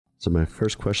So my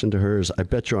first question to her is, I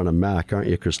bet you're on a Mac, aren't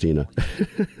you, Kristina?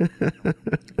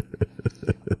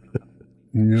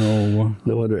 No.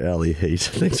 No wonder Allie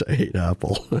thinks I hate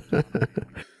Apple.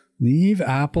 Leave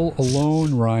Apple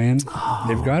alone, Ryan.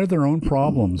 They've got their own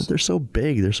problems. They're so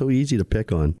big. They're so easy to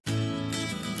pick on.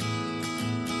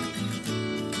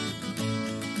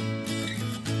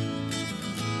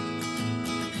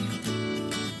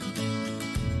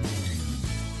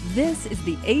 This is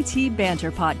the AT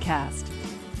Banter podcast,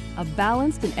 a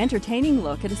balanced and entertaining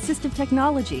look at assistive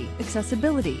technology,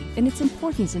 accessibility, and its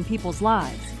importance in people's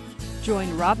lives.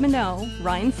 Join Rob Minot,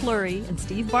 Ryan Fleury, and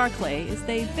Steve Barclay as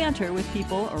they banter with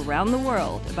people around the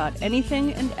world about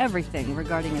anything and everything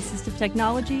regarding assistive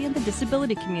technology and the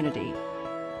disability community.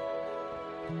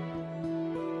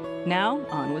 Now,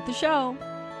 on with the show.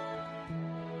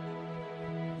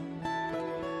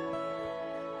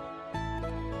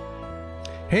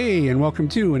 Hey, and welcome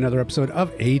to another episode of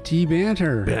AT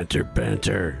Banter.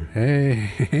 Banter.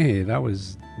 Hey, that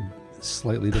was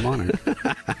slightly demonic.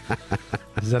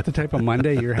 Is that the type of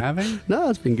Monday you're having? No,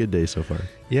 it's been a good day so far.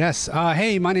 Yes.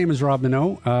 Hey, my name is Rob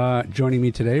Minot. Joining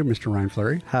me today, Mr. Ryan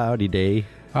Fleury. Howdy day.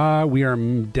 We are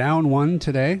down one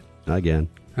today. Again.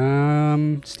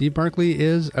 Steve Barclay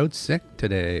is out sick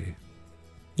today.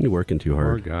 You're working too Poor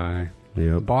hard. guy.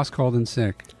 Yep. Boss called in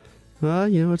sick.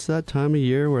 It's that time of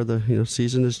year where the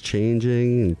season is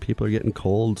changing and people are getting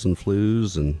colds and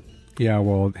flus and Yeah,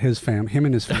 well, him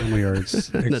and his family are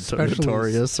especially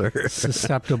notorious or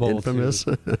susceptible infamous.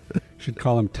 Should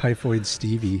call him Typhoid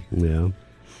Stevie. Yeah.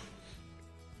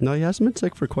 No, he hasn't been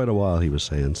sick for quite a while, he was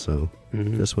saying, so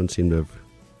this one seemed to have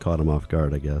caught him off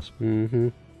guard, I guess. Mm-hmm.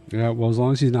 Yeah, well, as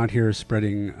long as he's not here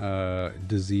spreading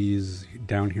disease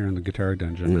down here in the guitar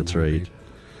dungeon. That's right.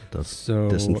 So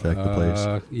disinfect the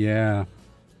place. Yeah.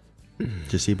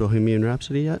 Did you see Bohemian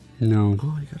Rhapsody yet? No.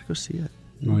 Oh, you gotta go see it.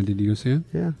 Oh, did you go see it?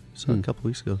 Yeah, saw it a couple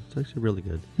weeks ago. It's actually really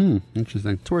good.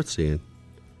 Interesting. It's worth seeing.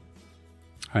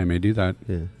 I may do that.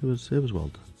 Yeah, it was well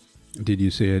done. Did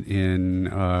you see it in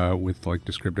with like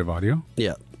descriptive audio?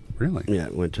 Yeah. Really? Yeah,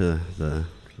 went to the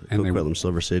Coquitlam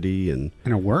Silver City and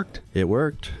it worked? It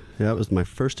worked. Yeah, it was my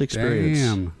first experience.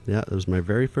 Damn. Yeah, it was my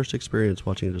very first experience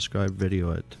watching a described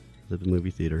video at the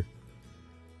movie theater.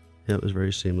 Yeah, it was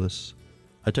very seamless.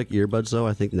 I took earbuds though.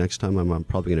 I think next time I'm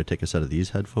probably going to take a set of these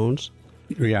headphones.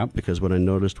 Yeah. Because what I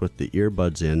noticed with the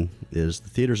earbuds in is the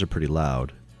theaters are pretty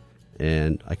loud.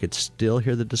 And I could still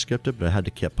hear the descriptive, but I had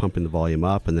to keep pumping the volume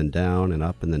up and then down and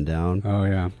up and then down. Oh,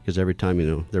 yeah. Because every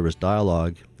time, there was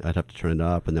dialogue, I'd have to turn it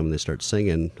up. And then when they start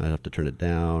singing, I'd have to turn it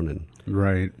down. And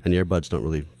right. And the earbuds don't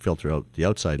really filter out the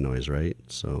outside noise, right?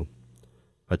 So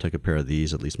if I took a pair of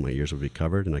these, at least my ears would be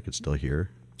covered and I could still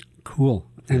hear. Cool.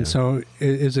 And so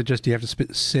is it just you have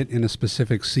to sit in a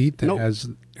specific seat that has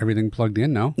everything plugged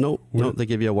in? No? No, they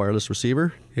give you a wireless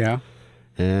receiver. Yeah.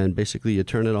 And basically you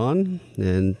turn it on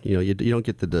and, you don't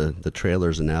get the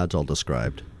trailers and ads all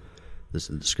described. The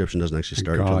description doesn't actually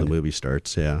start until the movie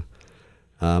starts, yeah.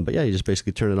 But yeah, you just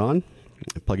basically turn it on,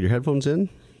 plug your headphones in,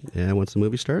 and once the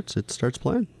movie starts, it starts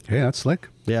playing. Hey, that's slick.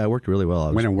 Yeah, it worked really well.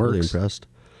 I was really impressed.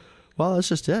 Well, that's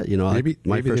just it.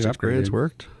 My first experience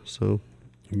worked, so...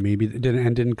 Maybe it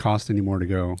didn't cost any more to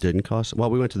go. Didn't cost. Well,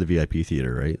 we went to the VIP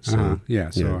theater, right? So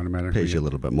so automatically pays you a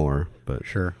little bit more, but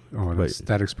sure. Oh,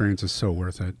 that experience is so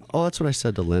worth it. Oh, that's what I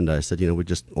said to Linda. I said, we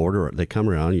just order. They come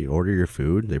around, you order your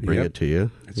food, they bring it to you.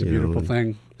 It's a beautiful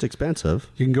thing. It's expensive.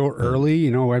 You can go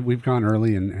early. We've gone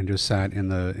early and just sat in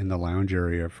the lounge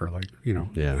area for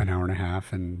an hour and a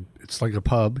half, and it's like a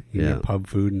pub. You get pub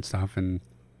food and stuff, and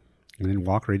then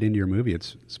walk right into your movie.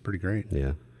 It's pretty great.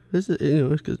 Yeah. It's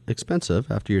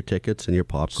expensive after your tickets and your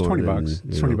popcorn. It's $20.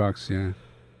 It's $20, yeah.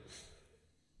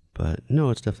 But no,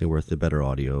 it's definitely worth the better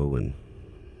audio and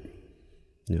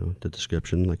the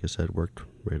description, like I said, worked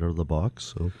right out of the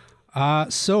box.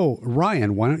 So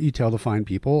Ryan, why don't you tell the fine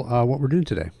people what we're doing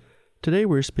today? Today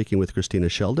we're speaking with Kristina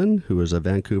Shelden, who is a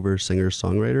Vancouver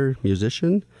singer-songwriter,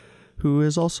 musician, who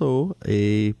is also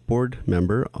a board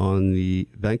member on the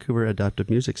Vancouver Adapted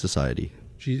Music Society.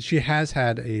 She has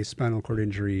had a spinal cord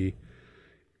injury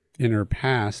in her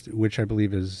past, which I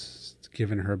believe has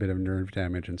given her a bit of nerve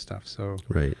damage and stuff. So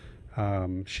right.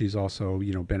 She's also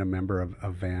been a member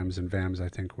of VAMS, and VAMS I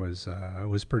think was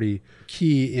pretty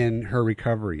key in her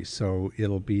recovery. So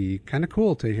it'll be kind of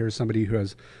cool to hear somebody who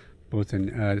has both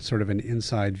sort of an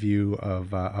inside view of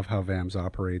how VAMS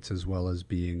operates, as well as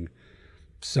being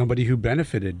somebody who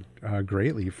benefited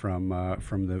greatly from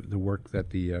the work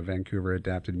that the Vancouver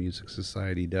Adapted Music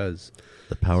Society does.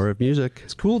 The power of music.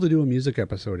 It's cool to do a music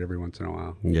episode every once in a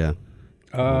while. Yeah.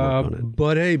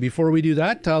 But hey, before we do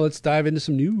that, let's dive into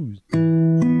some news.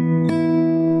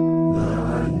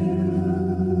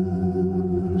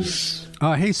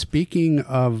 Hey, speaking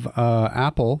of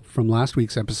Apple from last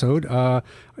week's episode,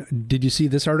 did you see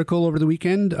this article over the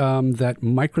weekend that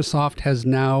Microsoft has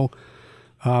now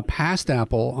passed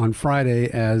Apple on Friday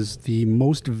as the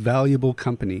most valuable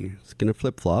company? It's going to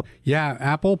flip-flop. Yeah,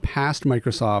 Apple passed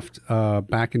Microsoft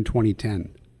back in 2010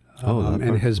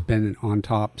 and has been on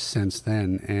top since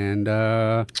then.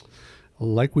 And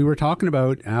like we were talking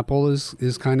about, Apple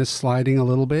is kind of sliding a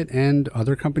little bit, and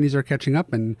other companies are catching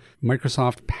up, and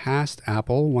Microsoft passed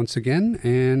Apple once again,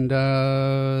 and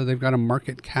they've got a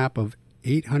market cap of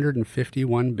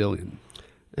 $851 billion.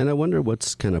 And I wonder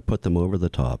what's kind of put them over the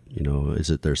top. You know, is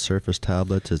it their Surface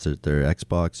tablets? Is it their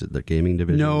Xbox? Is it their gaming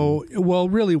division? No, well,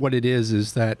 really what it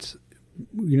is that,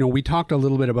 you know, we talked a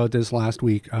little bit about this last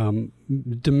week.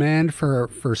 Demand for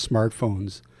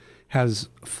smartphones has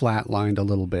flatlined a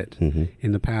little bit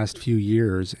in the past few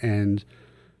years. And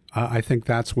I think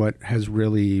that's what has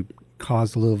really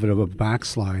caused a little bit of a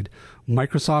backslide.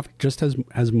 Microsoft just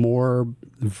has more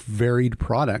varied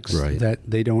products that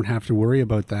they don't have to worry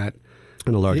about that.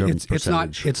 And a larger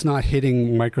percentage. It's not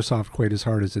hitting Microsoft quite as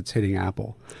hard as it's hitting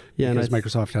Apple. Yeah, because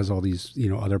Microsoft has all these, you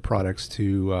know, other products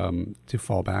to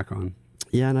fall back on.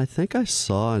 Yeah, and I think I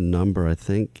saw a number,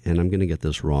 and I'm going to get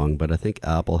this wrong, but I think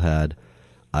Apple had,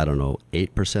 I don't know,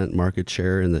 8% market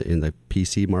share in the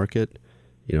PC market.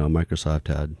 You know, Microsoft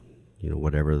had, you know,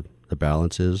 whatever the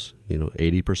balance is, you know,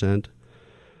 80%.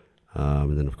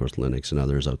 And then, of course, Linux and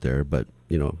others out there. But,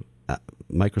 you know,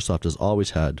 Microsoft has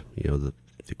always had, you know, the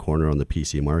corner on the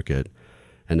PC market.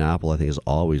 And Apple, I think, has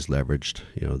always leveraged,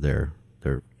 you know, their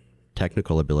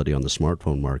technical ability on the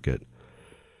smartphone market.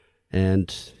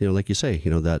 And, you know, like you say,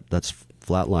 you know, that's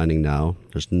flatlining now.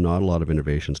 There's not a lot of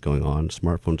innovations going on.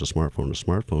 Smartphone to smartphone to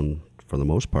smartphone for the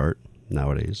most part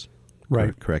nowadays.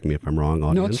 Right. Correct me if I'm wrong,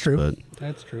 audience. No, it's true. But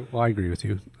that's true. Well, I agree with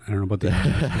you. I don't know about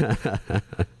the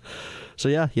So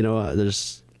yeah, you know,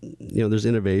 there's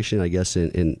innovation, I guess,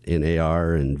 in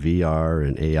AR and VR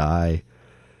and AI.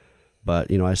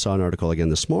 But, you know, I saw an article again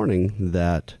this morning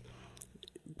that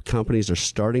companies are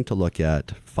starting to look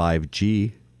at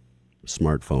 5G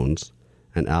smartphones,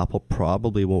 and Apple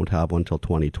probably won't have one until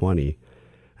 2020.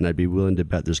 And I'd be willing to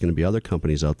bet there's going to be other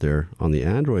companies out there on the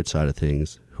Android side of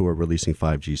things who are releasing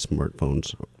 5G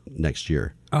smartphones next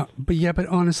year. But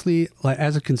honestly, like,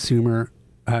 as a consumer,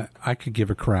 I could give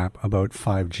a crap about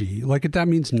 5G. Like, that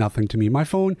means nothing to me. My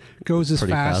phone goes as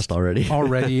fast already.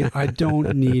 I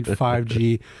don't need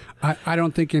 5G. I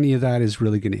don't think any of that is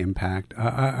really going to impact.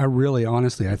 I really,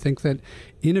 honestly, I think that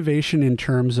innovation in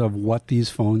terms of what these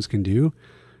phones can do,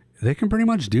 they can pretty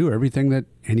much do everything that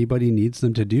anybody needs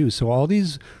them to do. So all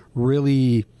these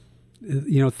really,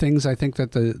 you know, things I think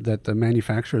that the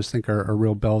manufacturers think are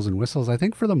real bells and whistles, I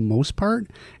think for the most part,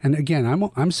 and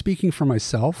again, I'm speaking for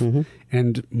myself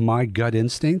and my gut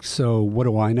instinct, so what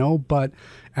do I know? But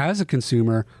as a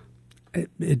consumer,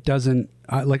 it doesn't,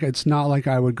 it's not like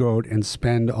I would go out and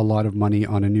spend a lot of money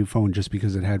on a new phone just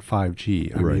because it had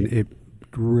 5G. I mean, it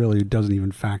really doesn't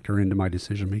even factor into my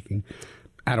decision making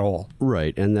at all.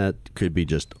 Right, and that could be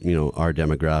just, you know, our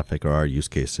demographic or our use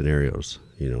case scenarios,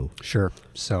 you know. Sure,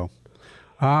 so...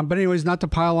 but anyways, not to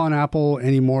pile on Apple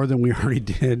any more than we already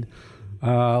did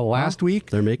last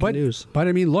week. They're making news. But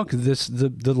I mean, look,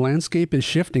 the landscape is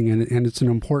shifting, and it's an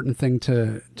important thing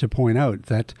to point out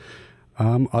that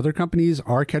other companies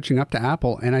are catching up to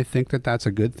Apple, and I think that that's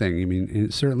a good thing. I mean,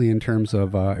 certainly in terms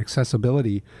of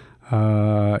accessibility,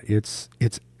 it's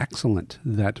excellent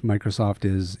that Microsoft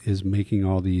is making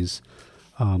all these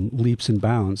leaps and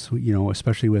bounds, you know,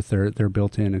 especially with their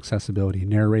built-in accessibility.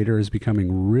 Narrator is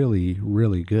becoming really,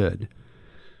 really good,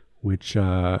 which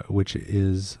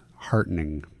is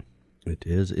heartening. It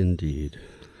is indeed.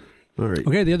 All right.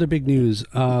 Okay, the other big news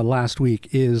last week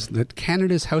is that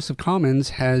Canada's House of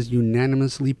Commons has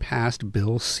unanimously passed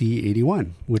Bill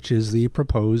C-81, which is the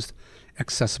proposed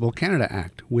Accessible Canada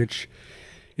Act, which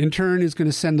in turn is going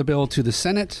to send the bill to the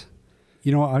Senate.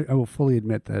 You know, I will fully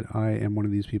admit that I am one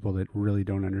of these people that really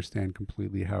don't understand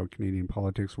completely how Canadian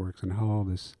politics works and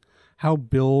how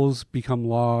bills become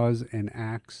laws and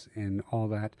acts and all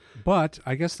that. But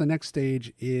I guess the next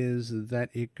stage is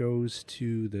that it goes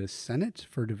to the Senate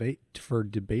for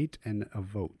debate and a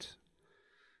vote,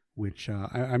 which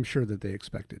I'm sure that they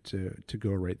expect it to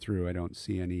go right through. I don't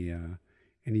see anything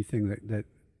that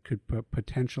could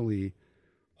potentially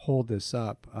hold this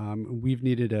up. We've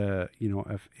needed a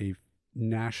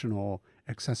National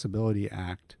Accessibility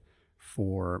Act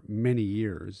for many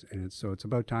years, and it's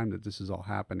about time that this is all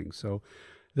happening. So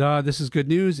this is good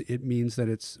news. It means that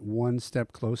it's one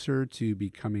step closer to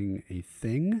becoming a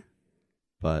thing.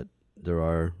 But there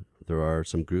are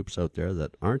some groups out there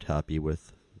that aren't happy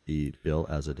with the bill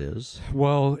as it is.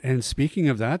 Well, and speaking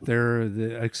of that,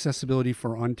 the Accessibility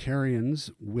for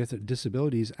Ontarians with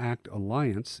Disabilities Act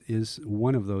Alliance is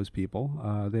one of those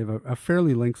people. They have a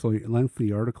fairly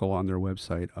lengthy article on their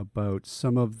website about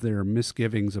some of their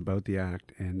misgivings about the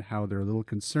act and how they're a little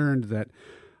concerned that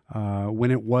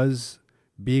when it was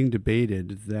being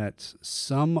debated, that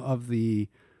some of the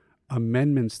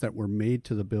amendments that were made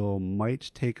to the bill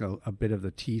might take a bit of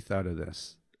the teeth out of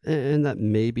this. And that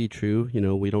may be true. You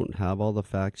know, we don't have all the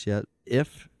facts yet.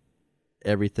 If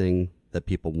everything that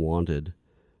people wanted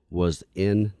was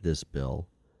in this bill,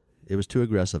 it was too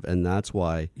aggressive. And that's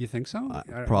why... You think so?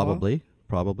 Probably.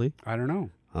 I don't know.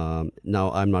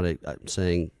 Now, I'm not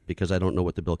saying, because I don't know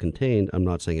what the bill contained, I'm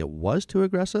not saying it was too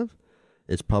aggressive.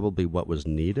 It's probably what was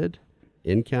needed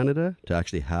in Canada to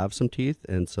actually have some teeth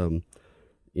and some,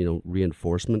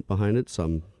 reinforcement behind it,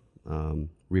 some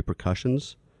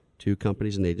repercussions to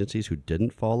companies and agencies who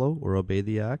didn't follow or obey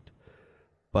the act.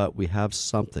 But we have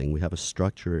something, we have a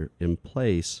structure in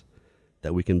place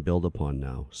that we can build upon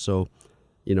now. So,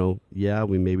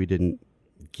 we maybe didn't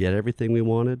get everything we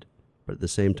wanted, but at the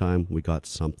same time, we got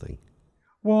something.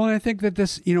 Well, and I think that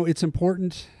this, it's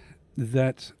important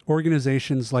that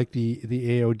organizations like the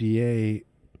AODA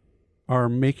are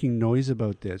making noise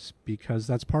about this, because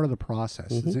that's part of the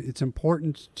process. Mm-hmm. It's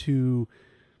important to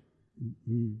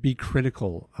be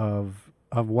critical of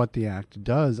what the act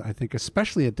does, I think,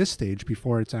 especially at this stage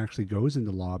before it actually goes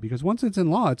into law, because once it's in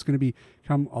law, it's going to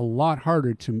become a lot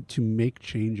harder to make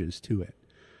changes to it.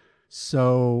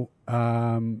 So,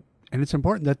 and it's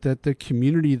important that the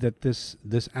community that this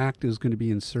act is going to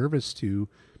be in service to,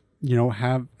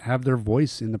 have their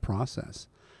voice in the process.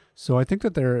 So I think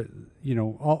that there,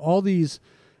 all these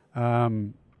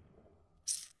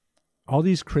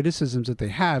criticisms that they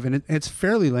have, and it's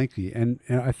fairly lengthy, and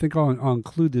I think I'll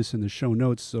include this in the show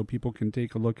notes so people can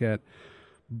take a look at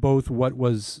both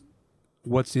what's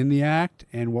in the act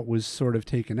and what was sort of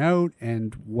taken out,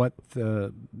 and what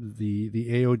the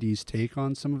AOD's take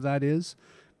on some of that is.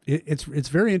 It's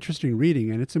very interesting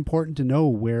reading, and it's important to know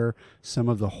where some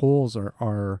of the holes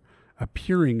are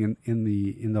appearing in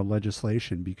the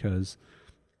legislation, because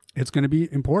it's going to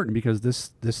be important, because this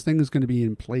thing is going to be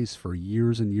in place for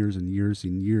years and years and years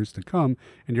and years to come.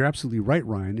 And you're absolutely right,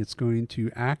 Ryan. It's going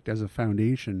to act as a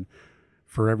foundation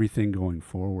for everything going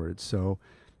forward. So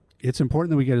it's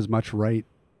important that we get as much right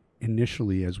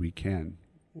initially as we can.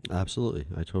 Absolutely.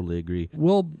 I totally agree.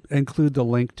 We'll include the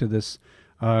link to this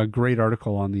great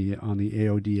article on the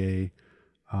AODA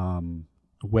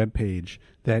webpage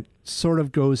that sort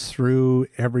of goes through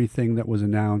everything that was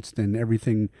announced and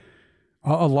everything,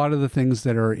 a lot of the things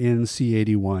that are in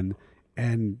C81,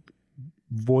 and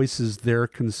voices their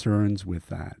concerns with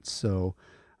that. So,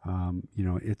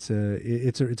 it's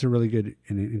a really good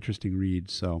and an interesting read.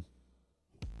 So,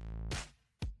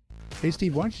 hey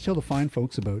Steve, why don't you tell the fine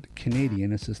folks about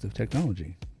Canadian Assistive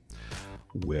Technology?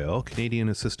 Well, Canadian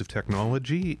Assistive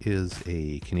Technology is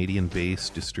a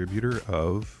Canadian-based distributor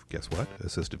of, guess what,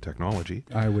 assistive technology.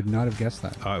 I would not have guessed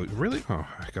that. Really? Oh,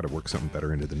 I got to work something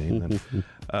better into the name then.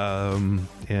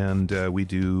 And we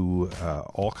do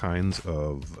all kinds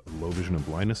of low vision and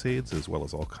blindness aids, as well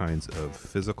as all kinds of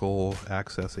physical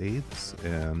access aids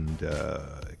and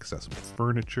accessible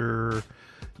furniture,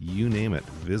 you name it.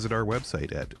 Visit our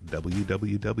website at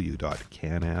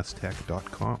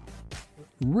www.canastech.com.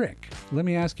 Rick, let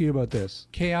me ask you about this.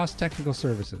 Chaos Technical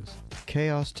Services.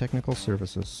 Chaos Technical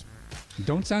Services.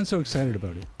 Don't sound so excited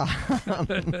about it.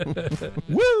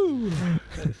 Woo!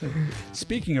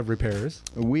 Speaking of repairs.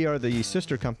 We are the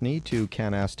sister company to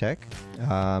Canastech.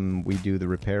 We do the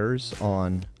repairs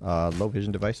on low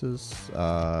vision devices,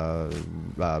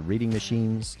 reading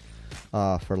machines,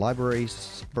 for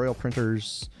libraries, braille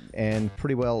printers, and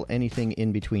pretty well anything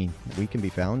in between. We can be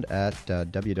found at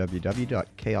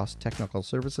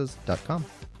www.chaostechnicalservices.com.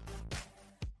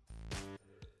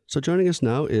 So joining us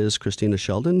now is Kristina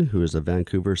Shelden, who is a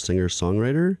Vancouver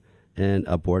singer-songwriter and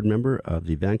a board member of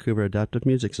the Vancouver Adapted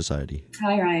Music Society.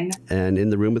 Hi, Ryan. And in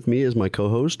the room with me is my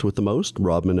co-host with the most,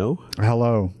 Rob Minot.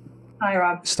 Hello. Hi,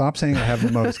 Rob. Stop saying I have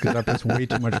the most, because that puts way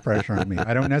too much pressure on me.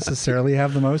 I don't necessarily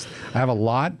have the most. I have a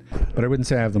lot, but I wouldn't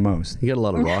say I have the most. You got a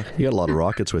lot of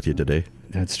rockets with you today.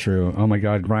 That's true. Oh my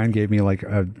God, Ryan gave me like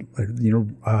I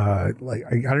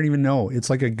don't even know.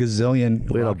 It's like a gazillion.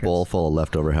 We had a bowl full of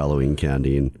leftover Halloween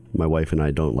candy, and my wife and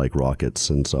I don't like rockets,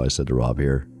 and so I said to Rob,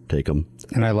 "Here, take them."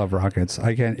 And I love rockets.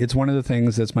 I can. It's one of the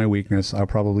things that's my weakness. I'll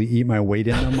probably eat my weight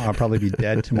in them. I'll probably be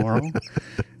dead tomorrow,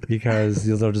 because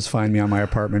they'll just find me on my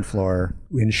apartment floor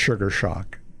in sugar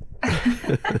shock.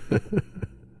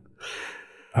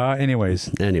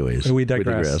 Anyways, we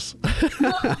digress.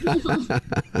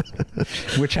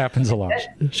 Which happens a lot.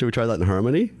 Should we try that in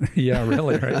harmony? Yeah,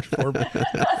 really, right?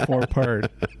 Four part.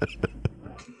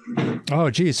 Oh,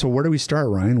 geez. So where do we start,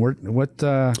 Ryan?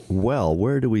 Well,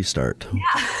 where do we start? Yeah.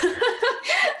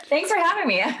 Thanks for having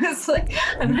me. I was like,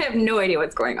 I have no idea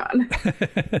what's going on.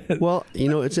 Well,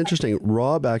 it's interesting.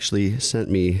 Rob actually sent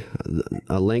me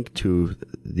a link to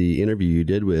the interview you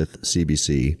did with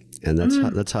CBC. And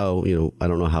that's how, I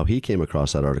don't know how he came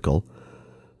across that article,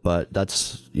 but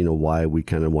that's, why we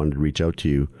kind of wanted to reach out to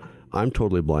you. I'm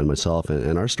totally blind myself,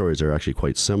 and our stories are actually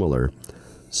quite similar.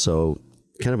 So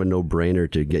kind of a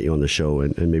no-brainer to get you on the show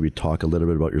and maybe talk a little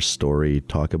bit about your story,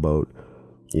 talk about,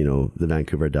 the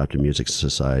Vancouver Adapted Music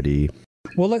Society.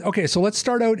 Well, so let's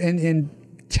start out in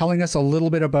telling us a little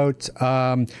bit about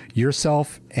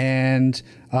yourself and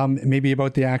maybe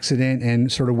about the accident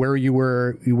and sort of where you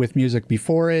were with music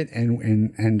before it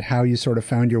and how you sort of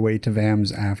found your way to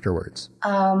VAMS afterwards.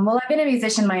 Well, I've been a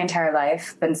musician my entire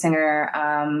life, been a singer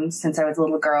since I was a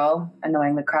little girl,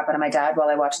 annoying the crap out of my dad while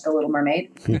I watched The Little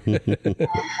Mermaid.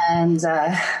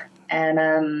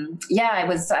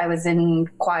 I was in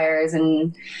choirs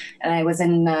and I was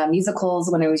in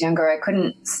musicals when I was younger. I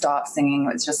couldn't stop singing.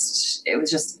 It was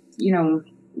just,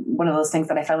 one of those things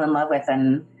that I fell in love with,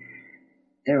 and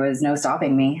there was no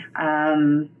stopping me.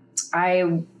 When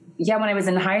I was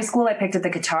in high school, I picked up the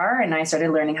guitar and I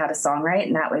started learning how to songwrite.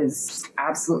 And that was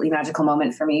absolutely magical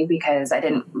moment for me because I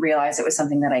didn't realize it was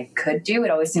something that I could do.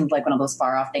 It always seemed like one of those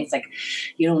far off things, like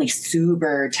only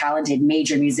super talented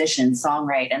major musicians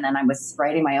songwrite. And then I was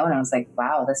writing my own. And I was like,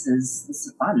 wow, this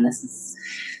is fun. This is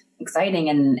exciting.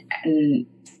 And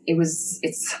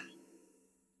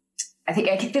I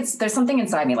think there's something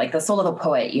inside me, like the soul of a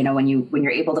poet, when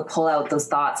you're able to pull out those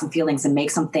thoughts and feelings and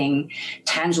make something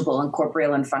tangible and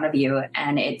corporeal in front of you.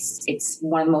 And it's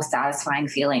one of the most satisfying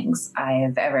feelings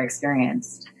I've ever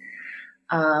experienced.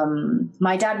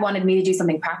 My dad wanted me to do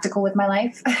something practical with my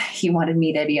life. He wanted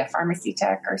me to be a pharmacy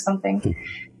tech or something.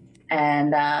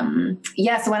 And,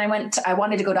 so when I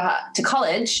wanted to go to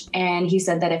college, and he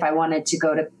said that if I wanted to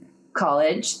go to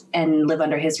college and live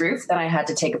under his roof, then I had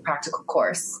to take a practical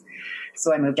course.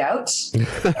 So I moved out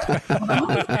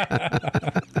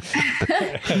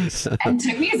and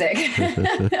took music.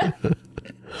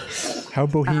 How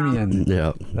bohemian.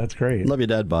 Yeah. That's great. Love you,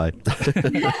 Dad. Bye.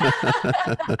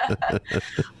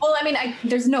 Well, I mean,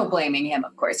 there's no blaming him,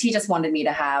 of course. He just wanted me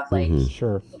to have a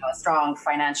strong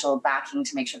financial backing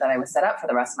to make sure that I was set up for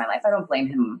the rest of my life. I don't blame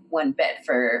him one bit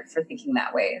for thinking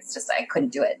that way. It's just I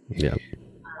couldn't do it. Yeah.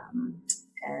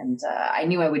 I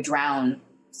knew I would drown,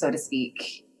 so to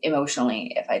speak,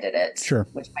 emotionally if I did it. Sure.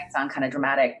 Which might sound kind of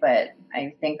dramatic, but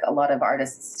I think a lot of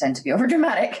artists tend to be over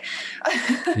dramatic.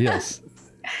 Yes.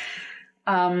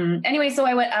 Anyway, so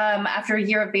I went after a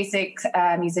year of basic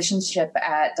musicianship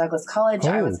at Douglas College.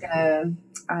 I was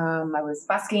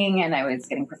busking and I was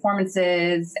getting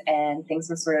performances, and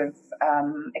things were sort of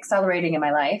accelerating in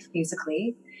my life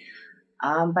musically.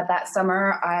 But that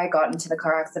summer I got into the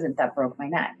car accident that broke my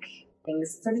neck.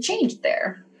 Things sort of changed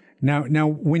there. Now,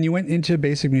 when you went into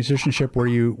basic musicianship, were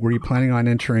you planning on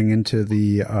entering into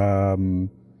the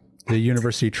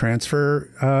university transfer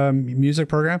music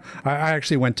program? I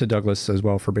actually went to Douglas as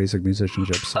well for basic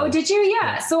musicianship. So. Oh, did you?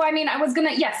 Yeah. So, I mean, I was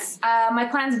gonna. Yes, my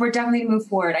plans were definitely to move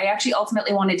forward. I actually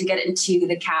ultimately wanted to get into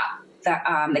the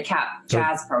CAP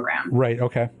jazz program. Right.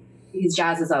 Okay. Because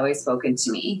jazz has always spoken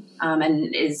to me,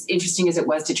 and as interesting as it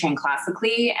was to train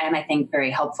classically, and I think very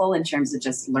helpful in terms of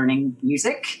just learning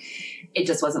music, it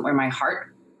just wasn't where my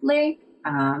heart lay.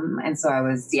 And so I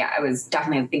was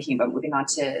definitely thinking about moving on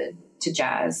to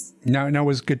jazz. Now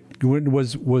was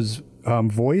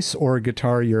voice or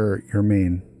guitar your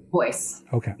main? Voice.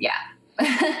 Okay. Yeah.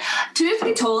 Truth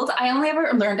be told, I only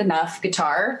ever learned enough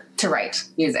guitar to write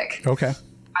music. Okay.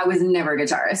 I was never a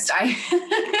guitarist.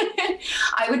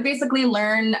 I would basically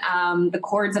learn the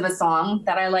chords of a song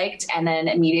that I liked, and then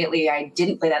immediately I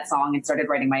didn't play that song and started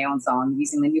writing my own song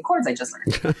using the new chords I just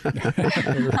learned.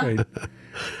 Right.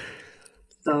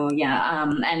 So yeah,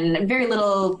 and very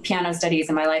little piano studies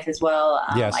in my life as well.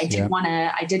 Yes, I did want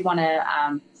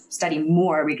to study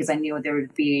more because I knew it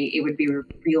would be a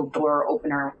real door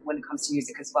opener when it comes to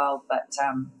music as well. But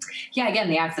again,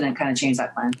 the accident kind of changed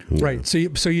that plan. Right. So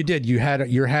you did. You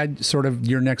had sort of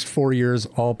your next 4 years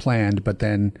all planned, but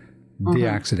then the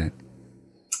accident.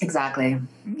 Exactly.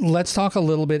 Let's talk a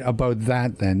little bit about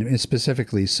that then,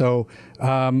 specifically. So,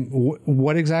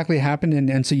 what exactly happened?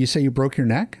 And so you say you broke your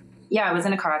neck? Yeah, I was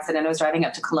in a car accident. I was driving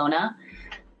up to Kelowna,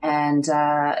 and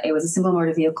it was a single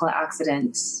motor vehicle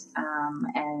accident.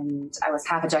 And I was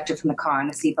half ejected from the car, and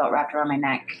a seatbelt wrapped around my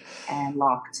neck and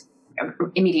locked.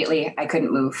 immediately I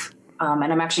couldn't move.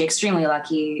 And I'm actually extremely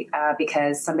lucky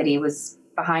because somebody was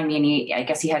behind me, and I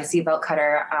guess he had a seatbelt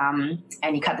cutter,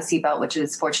 and he cut the seatbelt, which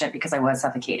is fortunate because I was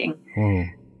suffocating. Whoa.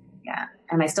 Yeah.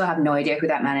 And I still have no idea who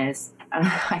that man is.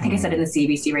 I think I said it in the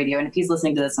CBC radio, and if he's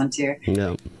listening to this one too,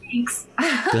 Yeah. thanks.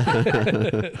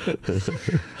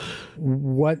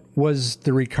 What was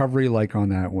the recovery like on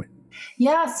that one?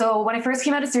 Yeah, so when I first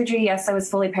came out of surgery, yes, I was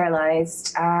fully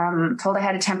paralyzed. Told I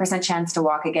had a 10% chance to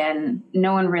walk again.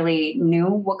 No one really knew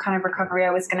what kind of recovery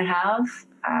I was going to have.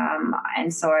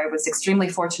 And so I was extremely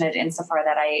fortunate insofar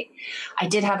that I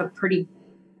did have a pretty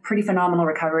phenomenal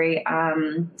recovery.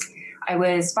 I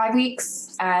was 5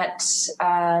 weeks at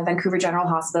Vancouver General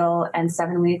Hospital and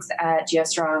 7 weeks at GS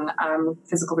Strong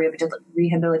Physical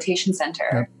Rehabilitation Center.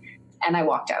 Yep. And I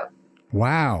walked out.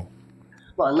 Wow.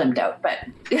 Well, I limped out, but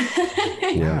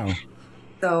wow.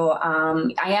 So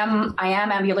I am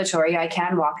ambulatory. I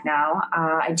can walk now.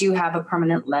 I do have a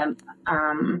permanent limp,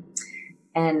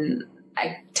 and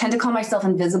I tend to call myself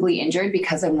invisibly injured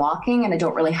because I'm walking and I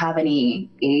don't really have any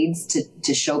aids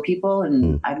to show people.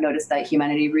 And I've noticed that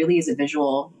humanity really is a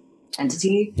visual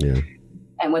entity. Yeah.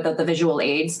 And without the visual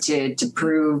aids to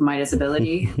prove my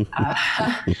disability,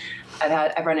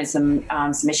 I've run into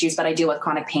some issues, but I deal with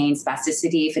chronic pain,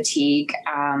 spasticity, fatigue,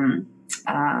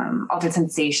 altered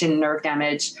sensation, nerve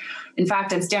damage. In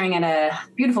fact, I'm staring at a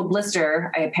beautiful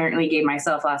blister I apparently gave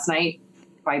myself last night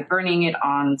by burning it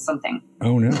on something.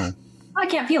 Oh no. I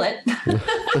can't feel it.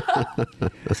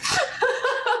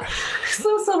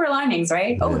 Little silver linings,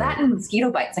 right? Oh, that and mosquito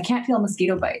bites. I can't feel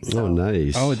mosquito bites. So. Oh,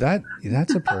 nice. Oh,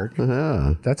 that's a perk.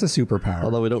 Yeah. That's a superpower.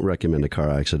 Although we don't recommend a car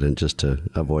accident just to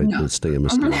avoid the sting of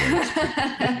mosquito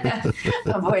bites.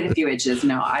 Avoid a few itches.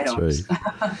 No, I don't. Right.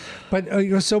 But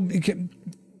so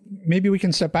maybe we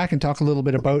can step back and talk a little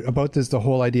bit about this, the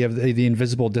whole idea of the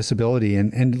invisible disability,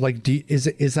 and like,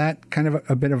 is that kind of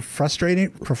a bit of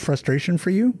frustration for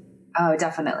you? Oh,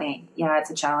 definitely. Yeah, it's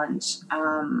a challenge.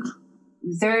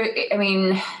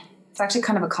 It's actually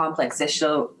kind of a complex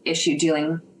issue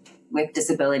dealing with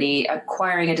disability,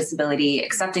 acquiring a disability,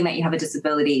 accepting that you have a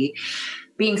disability,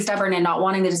 being stubborn and not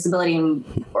wanting the disability,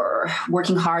 or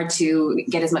working hard to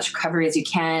get as much recovery as you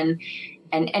can.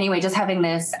 And anyway, just having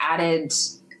this added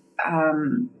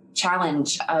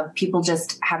challenge of people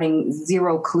just having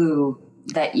zero clue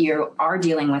that you are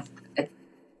dealing with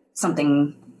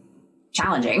something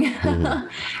challenging and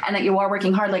that you are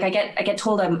working hard. Like I get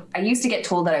told, I used to get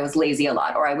told that I was lazy a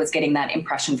lot, or I was getting that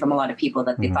impression from a lot of people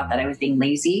that they thought that I was being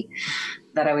lazy,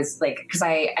 that I was like, cause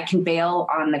I can bail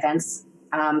on events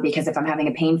because if I'm having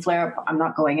a pain flare up, I'm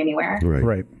not going anywhere.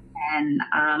 Right. And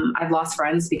I've lost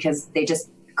friends because they just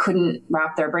couldn't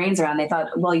wrap their brains around. They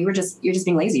thought, well, you're just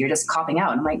being lazy. You're just copping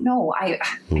out. And I'm like, no, I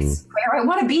swear I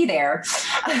want to be there,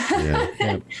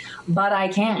 but I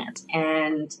can't.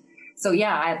 And so,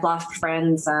 yeah, I've lost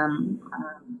friends,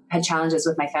 had challenges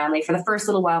with my family. For the first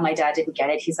little while, my dad didn't get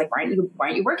it. He's like, why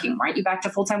aren't you working? Why aren't you back to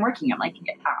full-time working? I'm like,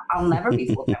 I'll never be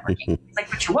full-time working. He's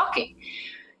like, but you're walking.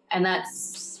 And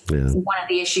that's one of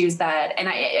the issues that, and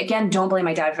I, again, don't blame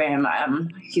my dad for him.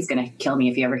 He's going to kill me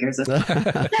if he ever hears this.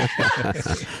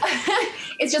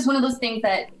 It's just one of those things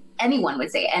that anyone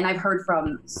would say. And I've heard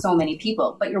from so many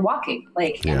people, but you're walking.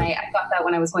 And I got that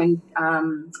when I was going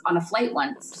on a flight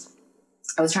once.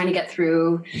 I was trying to get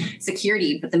through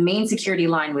security, but the main security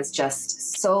line was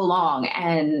just so long,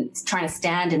 and trying to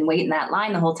stand and wait in that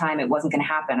line the whole time, it wasn't going to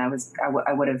happen. It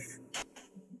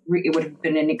would have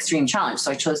been an extreme challenge.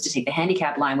 So I chose to take the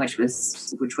handicap line, which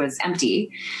was empty.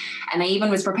 And I even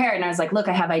was prepared, and I was like, look,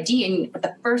 I have ID. But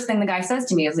the first thing the guy says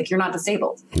to me is like, you're not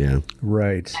disabled. Yeah.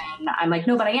 Right. And I'm like,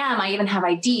 no, but I am. I even have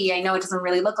ID. I know it doesn't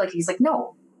really look like it. He's like,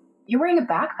 no, you're wearing a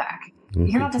backpack.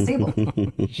 You're not disabled.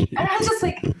 And I'm just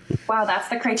like, wow, that's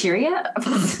the criteria.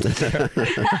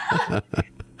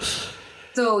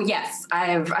 So yes,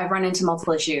 I've run into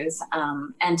multiple issues.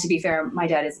 And to be fair, my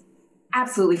dad is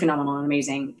absolutely phenomenal and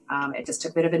amazing. It just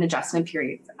took a bit of an adjustment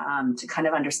period to kind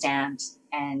of understand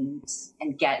and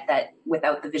get that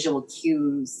without the visual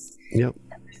cues, there's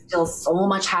still so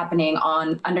much happening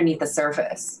underneath the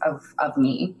surface of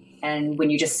me. And when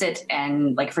you just sit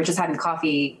and like, if we're just having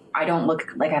coffee, I don't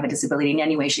look like I have a disability in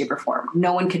any way, shape, or form.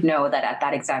 No one could know that at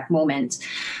that exact moment,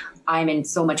 I'm in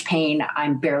so much pain,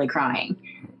 I'm barely crying.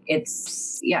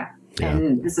 It's,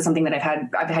 And this is something that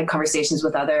I've had conversations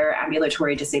with other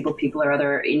ambulatory disabled people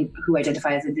or who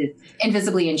identify as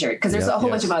invisibly injured. Because there's a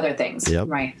whole bunch of other things,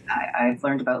 right? I've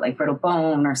learned about like brittle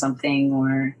bone or something,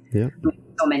 or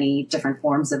so many different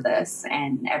forms of this,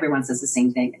 and everyone says the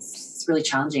same thing. It's it's really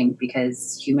challenging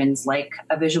because humans like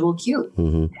a visual cue.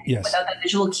 Yes. Without that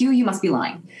visual cue, you must be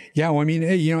lying. Yeah, well, I mean,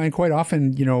 and quite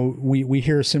often, we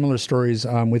hear similar stories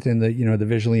within the, the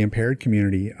visually impaired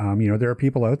community. There are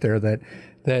people out there that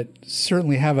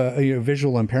certainly have a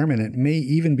visual impairment. It may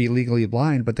even be legally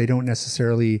blind, but they don't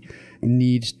necessarily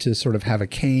need to sort of have a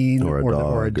cane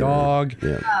or a dog.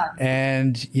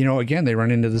 And, again, they run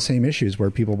into the same issues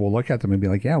where people will look at them and be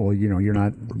like, yeah, well, you're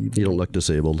not. You don't look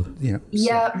disabled. Yeah.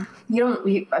 You don't,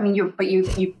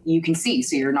 you can see,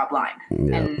 so you're not blind.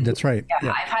 Yeah. And that's right.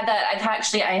 Yeah, I've had that.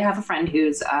 I have a friend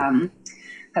who's,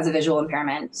 has a visual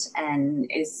impairment and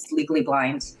is legally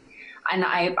blind. And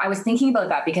I was thinking about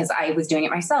that because I was doing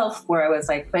it myself, where I was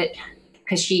like, but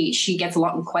because she gets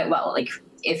along quite well. Like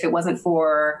if it wasn't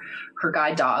for her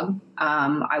guide dog,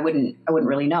 I wouldn't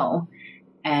really know.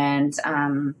 And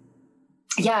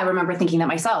I remember thinking that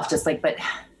myself, just like, but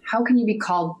how can you be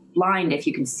called blind if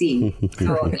you can see?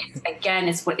 So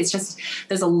it's just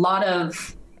there's a lot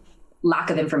of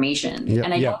lack of information.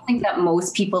 And I don't think that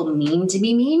most people mean to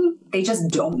be mean. They just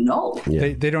don't know.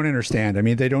 They don't understand. I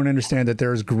mean, they don't understand that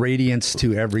there's gradients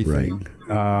to everything,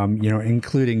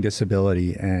 including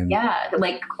disability. And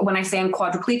like when I say I'm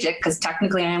quadriplegic, because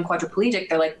technically I am quadriplegic,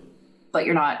 they're like, but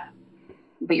you're not,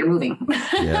 but you're moving.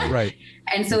 Right.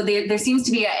 And so there seems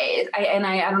to be,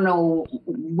 I don't know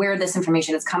where this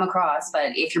information has come across,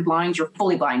 but if you're blind, you're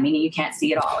fully blind, meaning you can't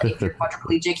see at all. If you're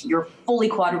quadriplegic, you're fully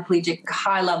quadriplegic,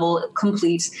 high level,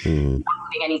 complete, not moving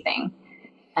anything.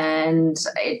 And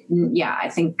I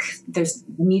think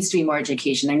needs to be more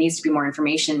education. There needs to be more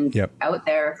information out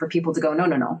there for people to go,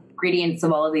 no. Gradients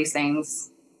of all of these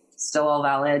things, still all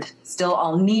valid, still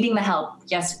all needing the help.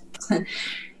 Yes.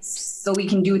 So we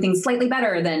can do things slightly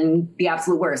better than the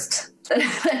absolute worst.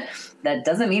 That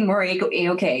doesn't mean we're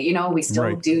okay. We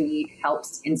still do need help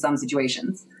in some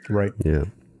situations. Right. Yeah.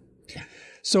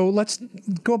 So let's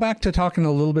go back to talking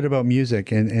a little bit about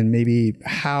music and maybe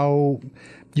how,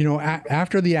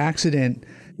 after the accident,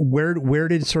 where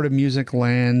did sort of music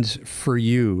land for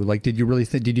you? Like, did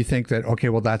you think that, okay,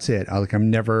 well, that's it.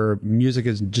 Music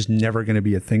is just never going to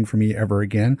be a thing for me ever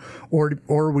again? Or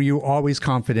were you always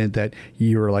confident that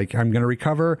you were like, I'm going to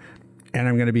recover and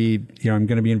I'm going to be, I'm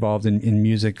going to be involved in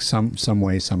music some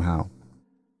way, somehow?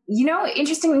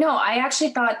 Interesting. No, I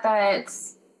actually thought that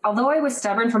although I was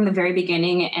stubborn from the very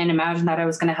beginning and imagined that I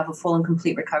was going to have a full and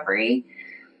complete recovery,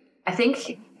 I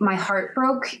think my heart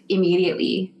broke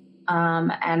immediately.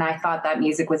 And I thought that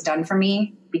music was done for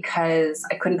me because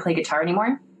I couldn't play guitar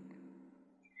anymore.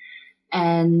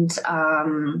 And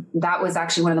that was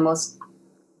actually one of the most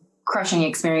crushing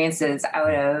experiences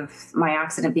out of my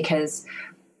accident, because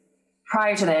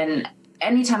prior to then,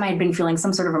 anytime I had been feeling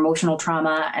some sort of emotional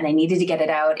trauma and I needed to get it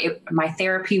out, my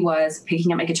therapy was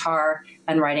picking up my guitar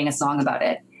and writing a song about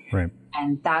it. Right.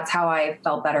 And that's how I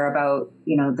felt better about,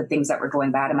 the things that were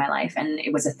going bad in my life. And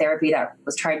it was a therapy that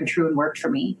was tried and true and worked for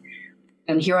me.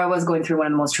 And here I was going through one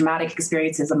of the most traumatic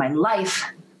experiences of my life,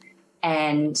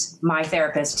 and my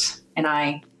therapist and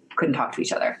I couldn't talk to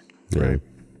each other. Right.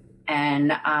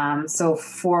 And so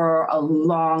for a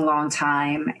long, long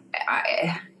time,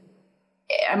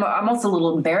 I'm almost a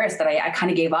little embarrassed that I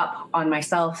kind of gave up on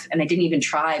myself, and I didn't even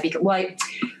try because,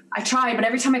 I tried, but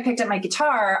every time I picked up my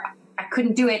guitar, I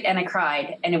couldn't do it, and I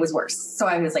cried, and it was worse. So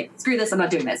I was like, screw this, I'm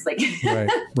not doing this.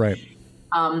 Right.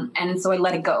 And so I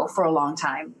let it go for a long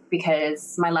time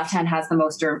because my left hand has the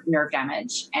most nerve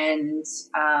damage. And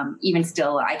even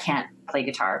still, I can't play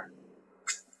guitar.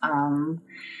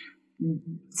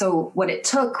 So what it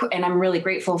took, and I'm really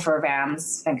grateful for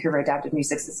VAMS, Vancouver Adapted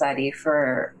Music Society,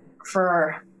 for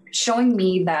showing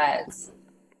me that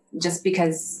just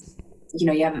because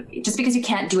you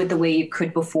can't do it the way you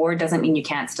could before doesn't mean you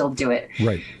can't still do it.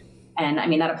 Right. And I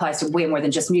mean, that applies to way more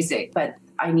than just music, but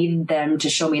I needed them to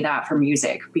show me that for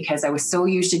music because I was so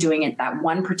used to doing it that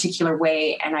one particular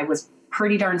way. And I was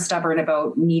pretty darn stubborn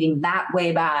about needing that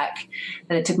way back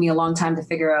that it took me a long time to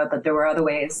figure out that there were other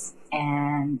ways.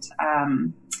 And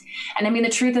I mean, the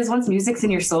truth is, once music's in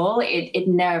your soul, it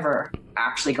never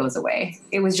actually goes away.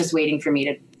 It was just waiting for me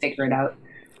to figure it out.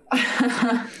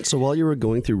 So while you were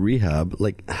going through rehab,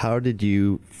 how did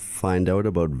you find out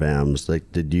about VAMS?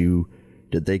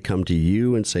 Did they come to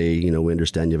you and say, we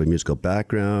understand you have a musical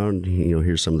background,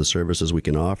 here's some of the services we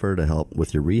can offer to help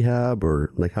with your rehab?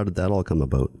 Or how did that all come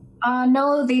about?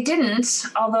 No, they didn't.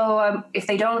 Although if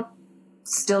they don't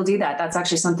still do that, that's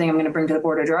actually something I'm going to bring to the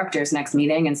board of directors next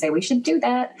meeting and say, we should do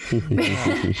that.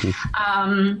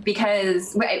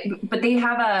 But they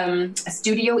have a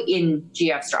studio in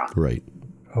GF Strong. Right.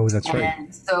 Oh, that's right.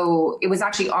 And so it was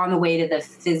actually on the way to the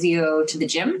physio to the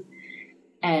gym.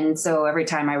 And so every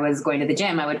time I was going to the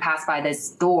gym, I would pass by this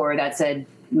door that said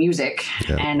music,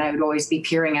 and I would always be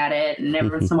peering at it, and every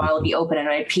once in a while it'd be open and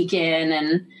I'd peek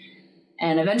in,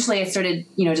 and eventually I started,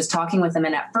 just talking with them.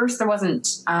 And at first there wasn't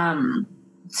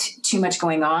too much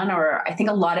going on, or I think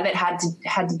a lot of it had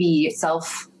to be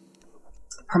self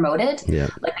promoted. Yeah.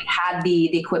 Like they had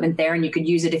the equipment there and you could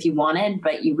use it if you wanted,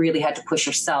 but you really had to push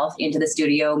yourself into the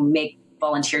studio, make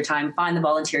volunteer time, find the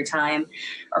volunteer time,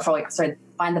 or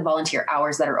find the volunteer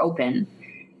hours that are open.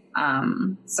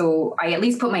 So I at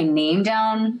least put my name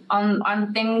down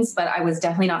on things, but I was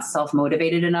definitely not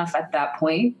self-motivated enough at that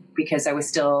point because I was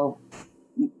still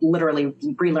literally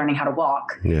relearning how to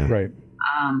walk. Yeah. Right.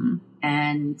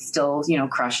 And still,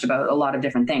 crushed about a lot of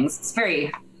different things. It's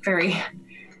very, very,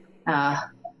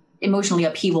 emotionally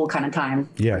upheaval kind of time.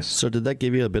 Yes. So did that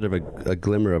give you a bit of a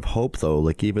glimmer of hope though?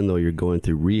 Like even though you're going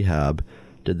through rehab,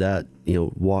 did that,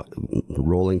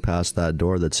 rolling past that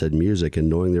door that said music and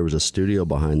knowing there was a studio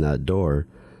behind that door?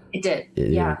 It did.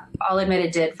 Yeah. I'll admit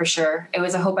it did for sure. It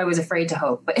was a hope I was afraid to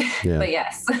hope, but, but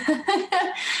yes,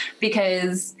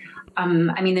 because,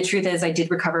 the truth is I did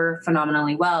recover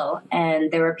phenomenally well. And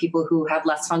there were people who have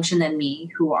less function than me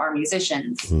who are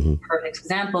musicians. Mm-hmm. Perfect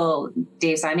example,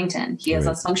 Dave Symington. He has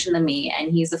less function than me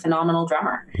and he's a phenomenal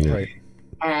drummer. Yeah. Right.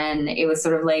 And it was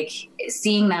sort of like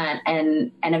seeing that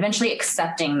and eventually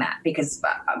accepting that, because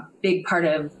a big part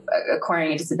of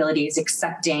acquiring a disability is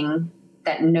accepting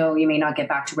that, no, you may not get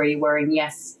back to where you were. And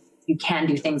yes, you can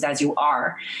do things as you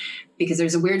are, because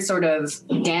there's a weird sort of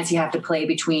dance you have to play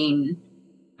between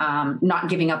not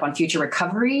giving up on future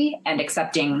recovery and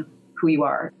accepting who you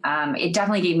are. It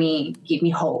definitely gave me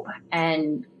hope.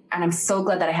 And I'm so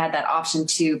glad that I had that option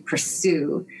to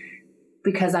pursue,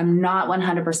 because I'm not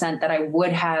 100% that I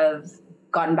would have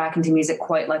gotten back into music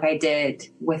quite like I did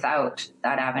without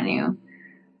that avenue,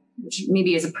 which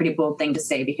maybe is a pretty bold thing to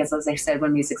say, because as I said,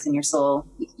 when music's in your soul,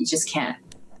 you just can't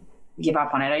give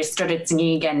up on it. I just started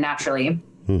singing again naturally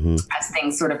as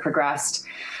things sort of progressed.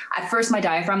 At first, my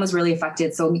diaphragm was really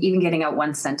affected, so even getting out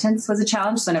one sentence was a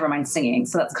challenge, so never mind singing.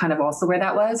 So that's kind of also where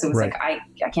that was. It was like, I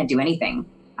can't do anything.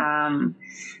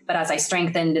 But as I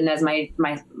strengthened and as my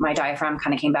diaphragm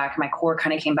kind of came back, my core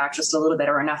kind of came back just a little bit,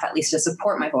 or enough at least to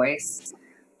support my voice,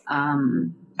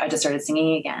 I just started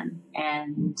singing again.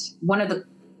 And one of the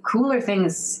cooler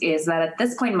things is that at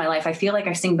this point in my life, I feel like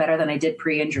I sing better than I did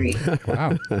pre-injury.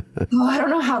 Wow. Oh, I don't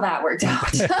know how that worked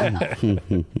out.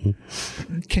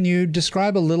 Can you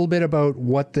describe a little bit about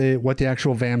what the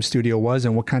actual VAMS studio was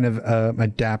and what kind of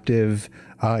adaptive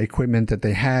equipment that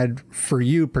they had for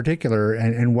you particular,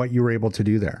 and what you were able to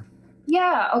do there?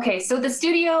 Yeah. Okay. So the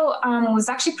studio was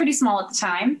actually pretty small at the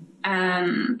time,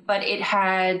 but it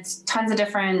had tons of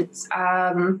different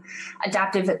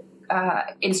adaptive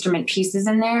instrument pieces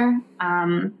in there.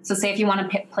 So say if you want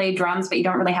to play drums, but you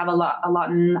don't really have a lot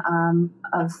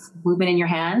of movement in your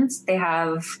hands, they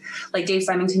have, like Dave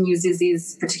Symington uses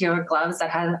these particular gloves that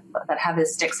have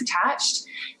his sticks attached,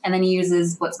 and then he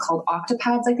uses what's called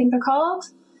octopads, I think they're called.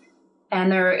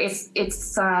 And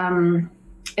it's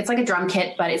like a drum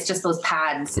kit, but it's just those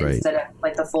pads instead of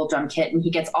like the full drum kit. And he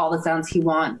gets all the sounds he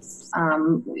wants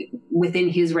within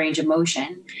his range of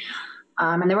motion.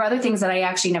 And there were other things that I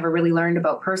actually never really learned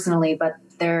about personally, but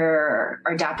there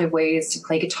are adaptive ways to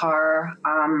play guitar.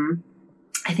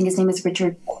 I think his name is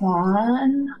Richard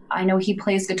Kwan. I know he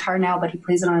plays guitar now, but he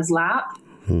plays it on his lap.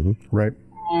 Mm-hmm. Right.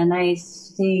 And I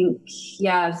think,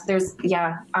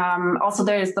 also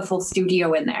there's the full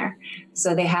studio in there.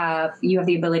 So you have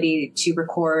the ability to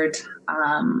record,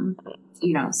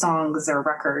 songs or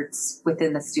records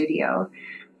within the studio.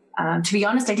 To be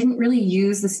honest, I didn't really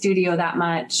use the studio that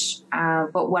much.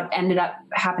 But what ended up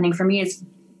happening for me is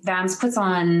VAMS puts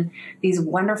on these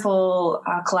wonderful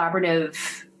collaborative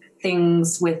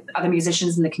things with other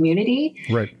musicians in the community.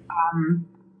 Right.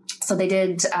 So they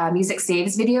did music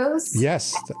saves videos.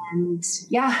 Yes. And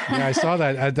yeah, I saw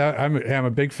that. I'm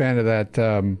a big fan of that.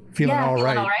 Feeling All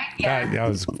Right. Yeah. That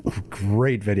was a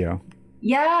great video.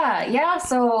 Yeah.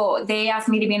 So they asked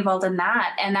me to be involved in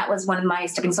that, and that was one of my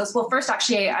stepping stones. Well, first,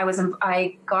 actually,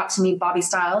 I got to meet Bobby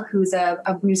Style, who's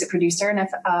a music producer and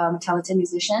a talented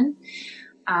musician,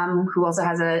 who also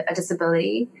has a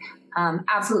disability.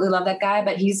 Absolutely love that guy,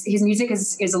 but his music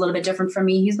is a little bit different from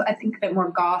me. He's, I think, a bit more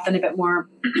goth and a bit more,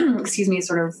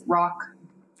 sort of rock.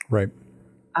 Right.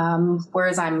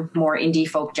 Whereas I'm more indie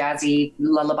folk, jazzy,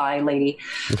 lullaby lady.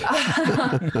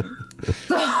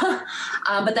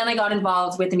 But then I got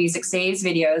involved with the music saves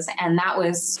videos, and that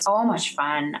was so much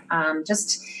fun.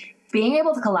 Just being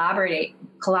able to collaborate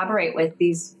with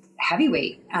these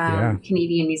heavyweight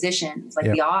Canadian musicians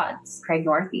like The Odds, Craig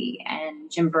Northey, and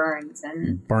Jim Burns,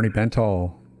 and Barney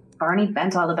Bentall. Barney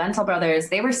Bentel, the Bentel brothers.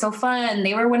 They were so fun.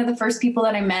 They were one of the first people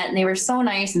that I met, and they were so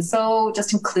nice and so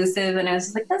just inclusive. And I was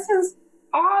just like, this is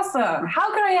awesome. How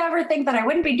could I ever think that I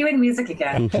wouldn't be doing music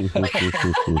again?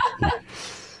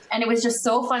 And it was just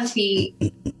so fun to be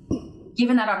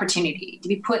given that opportunity, to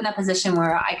be put in that position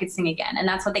where I could sing again. And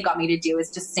that's what they got me to do,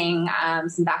 is just sing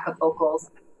some backup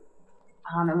vocals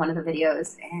in one of the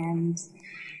videos.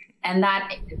 And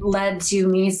that led to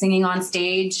me singing on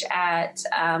stage at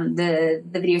the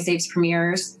Video Saves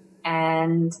premieres.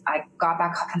 And I got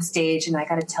back up on stage, and I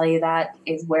got to tell you, that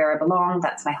is where I belong.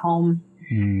 That's my home.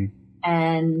 Mm.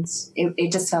 And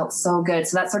it just felt so good.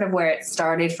 So that's sort of where it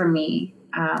started for me,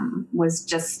 was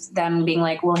just them being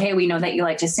like, well, hey, we know that you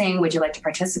like to sing. Would you like to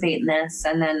participate in this?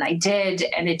 And then I did.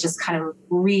 And it just kind of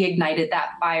reignited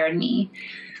that fire in me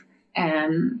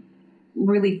and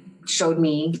really showed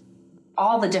me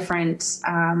all the different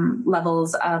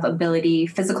levels of ability,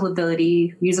 physical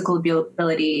ability, musical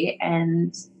ability,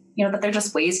 and that they're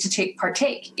just ways to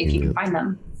partake if you can find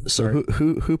them. So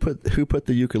who put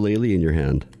the ukulele in your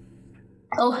hand?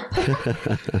 Oh,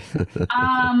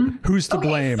 who's to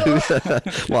blame? So,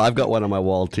 well, I've got one on my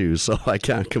wall too, so I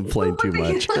can't complain too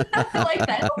much. I like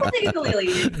that. Who put the ukulele?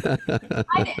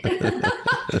 I did.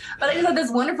 But I just had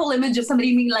this wonderful image of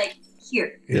somebody being like,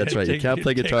 here. That's right. You can't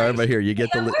play guitar, but here you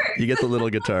get the little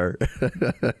guitar.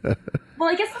 Well,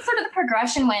 I guess that's sort of the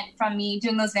progression went from me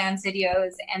doing those VAMS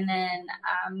videos, and then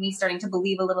me starting to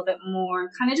believe a little bit more,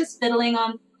 kind of just fiddling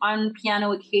on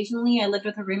piano occasionally. I lived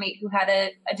with a roommate who had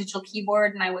a digital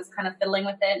keyboard, and I was kind of fiddling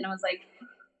with it, and I was like,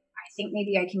 I think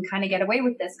maybe I can kind of get away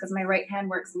with this because my right hand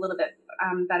works a little bit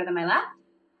better than my left.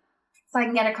 So I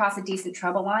can get across a decent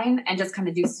treble line and just kind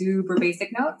of do super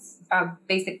basic notes,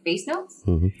 basic bass notes.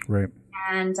 Mm-hmm. Right.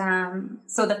 And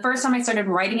so the first time I started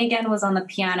writing again was on the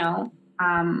piano.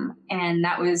 And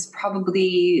that was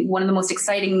probably one of the most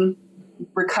exciting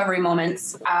recovery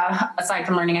moments, aside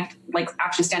from learning, like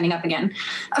actually standing up again,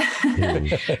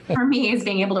 for me, is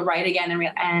being able to write again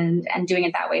and doing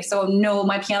it that way. So no,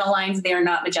 my piano lines, they are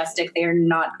not majestic. They are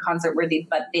not concert worthy,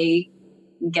 but they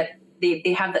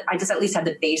have I just at least have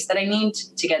the bass that I need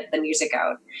to get the music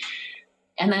out.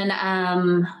 And then,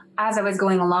 as I was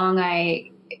going along,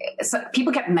 so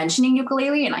people kept mentioning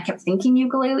ukulele, and I kept thinking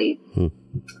ukulele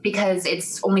because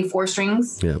it's only 4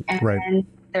 strings, and right.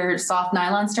 They're soft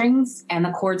nylon strings, and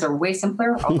the chords are way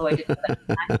simpler. Although I did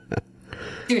that.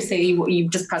 Seriously, you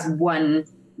just press one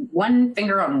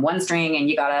finger on one string, and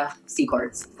you got a C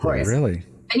chords. Glorious. Really?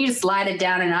 Then you just slide it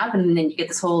down and up, and then you get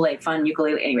this whole like fun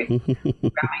ukulele. Anyway, grab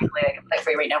my ukulele. I can play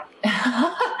for you right now.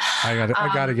 I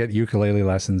gotta get ukulele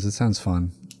lessons. It sounds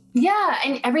fun. Yeah,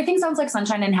 and everything sounds like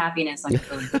sunshine and happiness on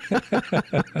ukulele.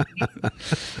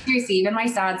 Seriously, even my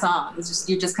sad songs,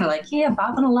 you're just kind of like, yeah,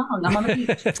 bopping along. I'm on the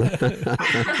beach.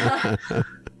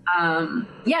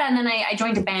 Yeah, and then I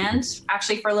joined a band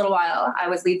actually for a little while. I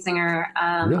was lead singer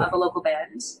of a local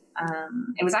band.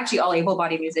 It was actually all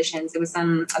able-bodied musicians. It was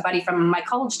a buddy from my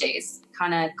college days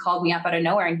kind of called me up out of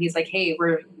nowhere, and he's like, hey,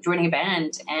 we're joining a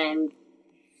band, and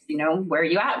where are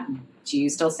you at? Do you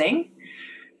still sing?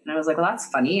 And I was like, well, that's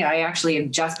funny. I actually have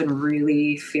just been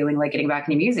really feeling like getting back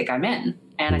into music. I'm in.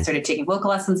 And I started taking vocal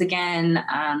lessons again,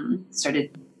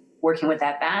 started working with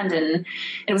that band. And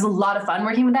it was a lot of fun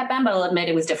working with that band, but I'll admit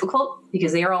it was difficult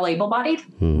because they are all able-bodied.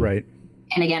 Right.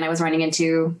 And again, I was running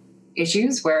into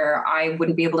issues where I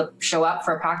wouldn't be able to show up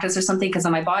for a practice or something because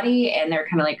of my body. And they're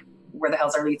kind of like, where the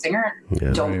hell's our lead singer?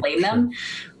 Yeah, Don't blame them,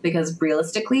 because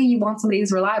realistically, you want somebody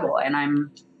who's reliable. And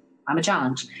I'm a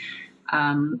challenge.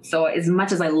 So as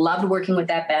much as I loved working with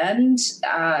that band,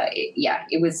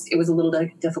 it was a little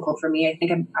difficult for me. I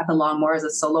think I belong more as a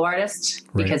solo artist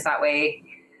because that way,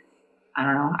 I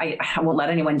don't know, I won't let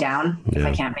anyone down if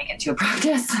I can't make it to a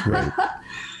practice. Right.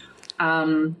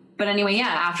 But anyway,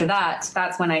 after that,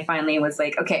 that's when I finally was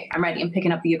like, okay, I'm ready. I'm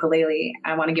picking up the ukulele.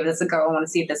 I want to give this a go. I want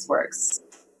to see if this works.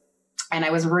 And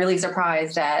I was really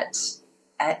surprised at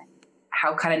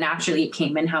how kind of naturally it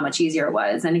came in, how much easier it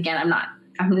was. And again, I'm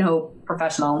no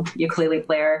professional ukulele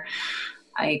player.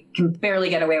 I can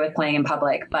barely get away with playing in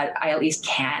public, but I at least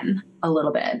can a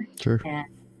little bit. Sure. And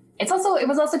it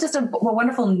was also just a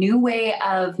wonderful new way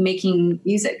of making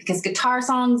music, because guitar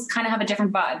songs kind of have a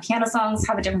different vibe. Piano songs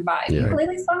have a different vibe. Yeah.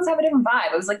 Ukulele songs have a different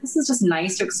vibe. I was like, this is just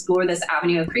nice to explore this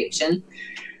avenue of creation.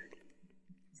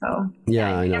 So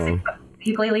I know.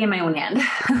 Ukulele in my own hand.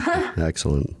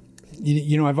 Excellent.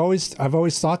 I've always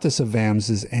thought this of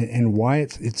VAMS and why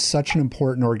it's such an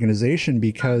important organization,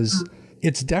 because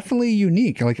it's definitely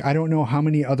unique. Like, I don't know how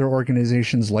many other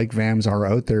organizations like VAMS are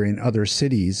out there in other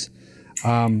cities.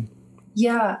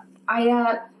 Yeah,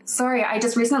 I Sorry, I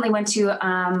just recently went to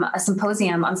a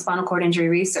symposium on spinal cord injury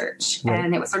research,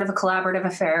 and it was sort of a collaborative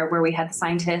affair where we had the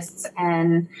scientists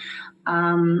and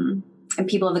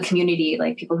people of the community,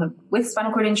 like people with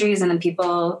spinal cord injuries, and then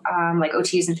people like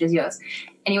OTs and physios.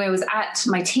 Anyway, I was at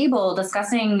my table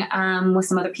discussing with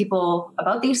some other people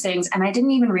about these things, and I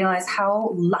didn't even realize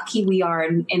how lucky we are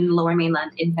in Lower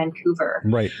Mainland in Vancouver,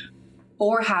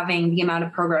 for having the amount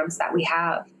of programs that we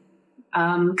have.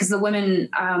 Because the woman,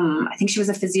 I think she was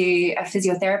a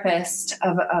physiotherapist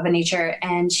of a nature,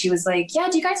 and she was like, "Yeah,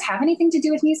 do you guys have anything to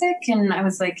do with music?" And I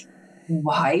was like,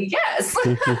 "Why, yes."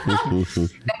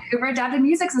 Vancouver Adapted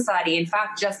Music Society. In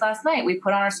fact, just last night we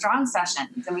put on our strong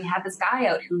sessions, and we had this guy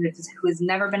out who has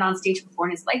never been on stage before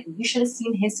in his life. You should have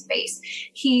seen his face.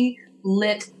 He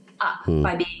lit up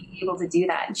by being able to do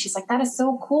that. And she's like, "That is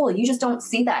so cool. You just don't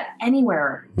see that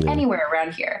anywhere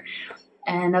around here."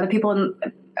 And other people,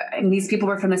 and these people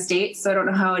were from the States, so I don't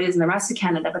know how it is in the rest of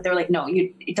Canada, but they're like, no,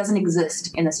 it doesn't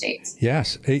exist in the States.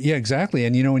 Yes. Yeah, exactly.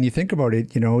 And, when you think about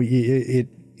it,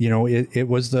 it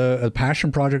was the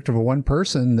passion project of one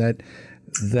person that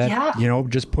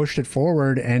just pushed it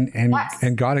forward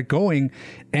and got it going.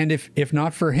 And if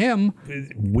not for him,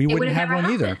 we wouldn't have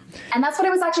one either. And that's what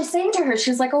I was actually saying to her. She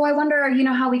was like, "Oh, I wonder,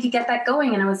 how we could get that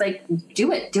going." And I was like,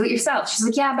 do it yourself. She's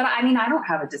like, "Yeah, but I don't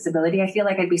have a disability. I feel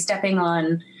like I'd be stepping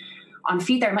on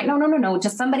feet there." I'm like, no.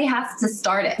 Just somebody has to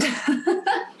start it.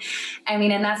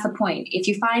 And that's the point. If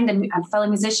you find a fellow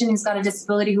musician who's got a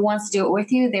disability who wants to do it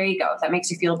with you, there you go. If that makes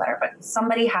you feel better. But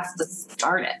somebody has to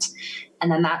start it.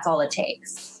 And then that's all it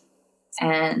takes.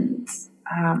 And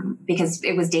because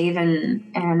it was Dave and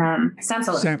Sam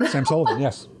Sullivan. Sam Sullivan,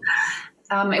 yes.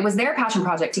 It was their passion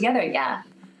project together, yeah.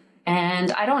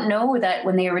 And I don't know that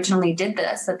when they originally did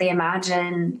this, that they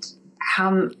imagined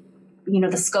how,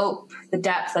 the scope, the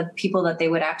depth of people that they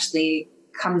would actually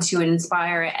come to and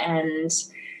inspire and,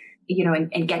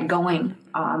 and get going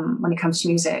when it comes to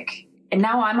music. And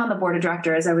now I'm on the board of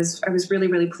directors. I was really,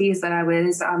 really pleased that I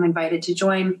was invited to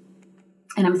join.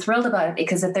 And I'm thrilled about it,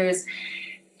 because if there's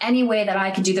any way that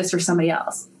I could do this for somebody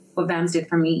else, what VAMS did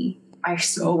for me, I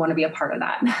so want to be a part of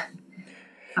that.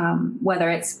 Whether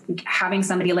it's having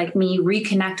somebody like me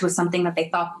reconnect with something that they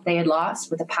thought they had lost,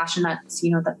 with a passion that's,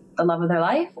 the love of their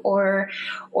life, or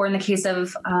in the case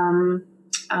of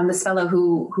this fellow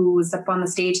who was up on the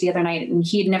stage the other night, and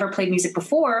he had never played music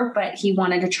before, but he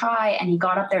wanted to try, and he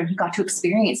got up there and he got to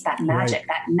experience that magic,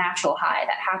 that natural high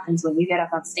that happens when you get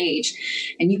up on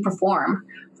stage and you perform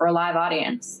for a live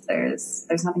audience. There's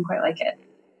nothing quite like it.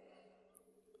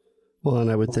 Well,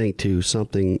 and I would think too,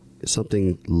 something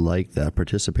like that,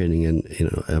 participating in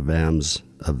a VAMS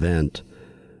event,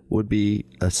 would be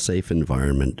a safe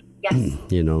environment.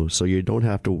 Yes. So you don't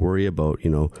have to worry about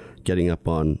getting up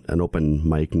on an open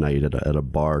mic night at a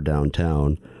bar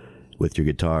downtown with your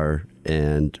guitar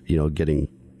and getting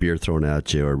beer thrown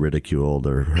at you or ridiculed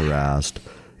or harassed.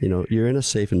 You're in a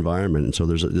safe environment, and so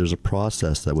there's a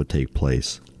process that would take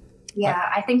place.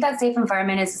 Yeah, I think that safe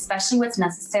environment is especially what's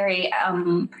necessary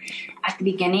at the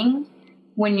beginning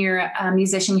when you're a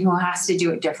musician who has to do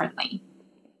it differently.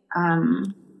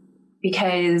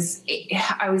 Because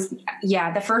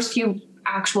the first few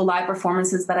actual live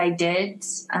performances that I did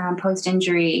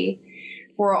post-injury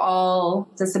were all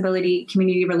disability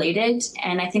community related.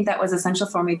 And I think that was essential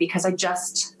for me, because I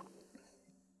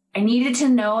needed to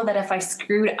know that if I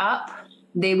screwed up,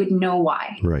 they would know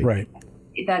why. Right.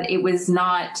 That it was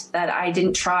not that I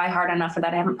didn't try hard enough, or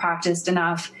that I haven't practiced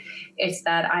enough. It's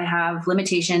that I have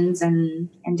limitations and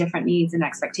different needs and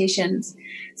expectations.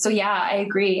 So yeah, I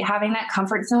agree. Having that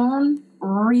comfort zone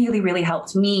really, really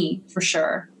helped me for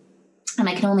sure. And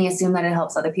I can only assume that it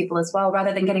helps other people as well,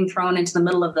 rather than getting thrown into the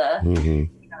middle of the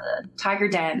tiger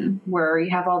den where you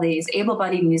have all these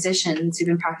able-bodied musicians who've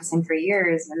been practicing for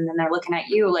years, and then they're looking at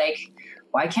you like,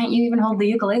 why can't you even hold the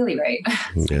ukulele right?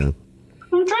 Yeah.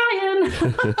 I'm trying.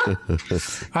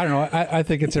 I don't know. I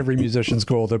think it's every musician's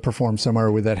goal to perform somewhere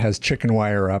that has chicken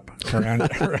wire up around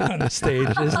a stage,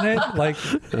 isn't it?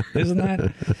 Isn't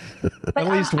that? But, at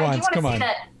least once. Come on.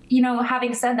 That,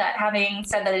 having said that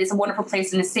it is a wonderful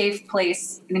place and a safe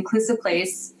place, an inclusive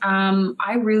place,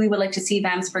 I really would like to see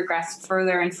VAMS progress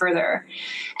further and further,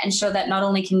 and show that not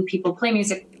only can people play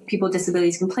music, people with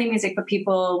disabilities can play music, but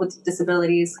people with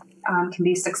disabilities can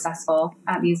be successful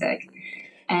at music.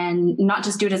 And not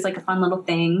just do it as like a fun little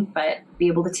thing, but be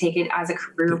able to take it as a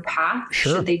career path.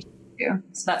 Sure. Should they do.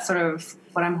 So that's sort of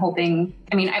what I'm hoping.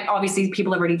 Obviously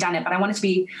people have already done it, but I want it to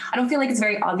be, I don't feel like it's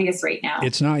very obvious right now.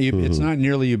 It's not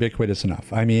nearly ubiquitous enough.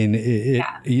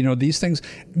 These things,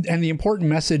 and the important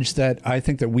message that I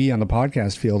think that we on the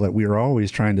podcast feel that we are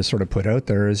always trying to sort of put out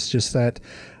there is just that,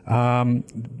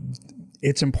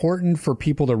 it's important for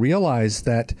people to realize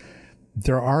that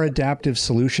there are adaptive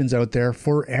solutions out there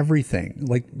for everything.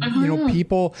 Like, you know,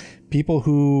 people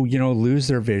who, you know, lose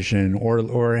their vision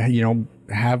or, you know,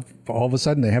 have all of a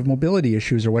sudden they have mobility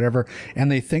issues or whatever.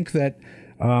 And they think that,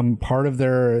 part of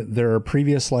their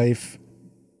previous life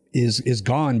is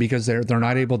gone because they're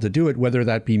not able to do it, whether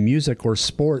that be music or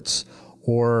sports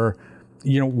or,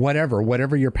 you know,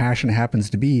 whatever your passion happens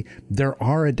to be. There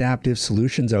are adaptive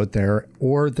solutions out there,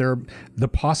 or the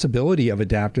possibility of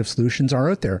adaptive solutions are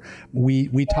out there.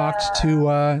 We talked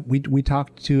to we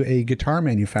talked to a guitar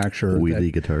manufacturer,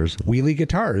 Wheelie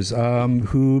Guitars,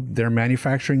 who they're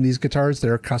manufacturing these guitars.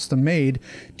 They're custom made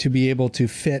to be able to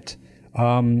fit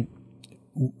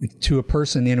to a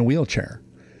person in a wheelchair.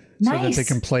 Nice. So that they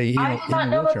can play. I did not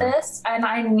know about this, and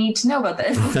I need to know about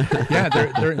this.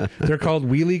 Yeah, they're called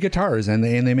Wheelie Guitars, and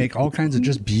they make all kinds of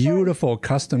just beautiful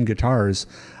custom guitars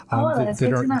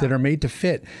that are made to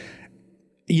fit.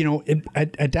 You know,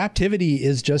 adaptivity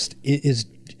is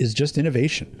just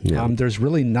innovation. Yeah. There's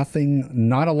really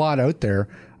not a lot out there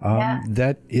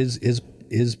that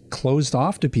is closed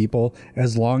off to people,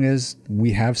 as long as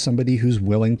we have somebody who's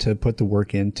willing to put the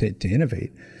work in to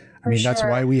innovate. I mean, that's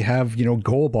why we have, you know,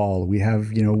 goal ball. We have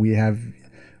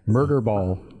murder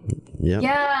ball. Yep.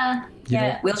 Yeah.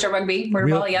 Yeah. Wheelchair rugby, murder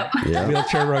ball. Yep. Yeah.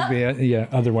 Wheelchair rugby. Yeah.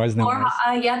 Otherwise known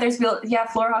as. There's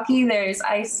floor hockey. There's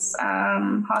ice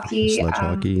hockey. Sledge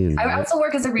hockey. And I also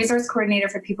work as a resource coordinator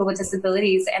for people with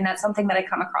disabilities, and that's something that I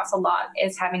come across a lot,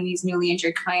 is having these newly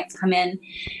injured clients come in.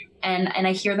 And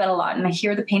I hear that a lot, and I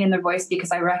hear the pain in their voice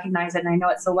because I recognize it and I know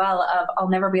it so well. I'll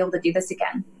never be able to do this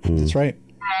again. That's right.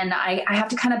 And I have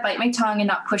to kind of bite my tongue and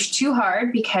not push too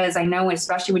hard, because I know,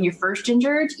 especially when you're first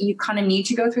injured, you kind of need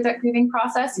to go through that grieving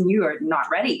process, and you are not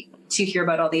ready to hear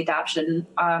about all the adaptive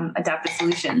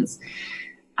solutions.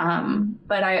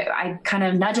 But I kind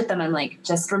of nudge at them and like,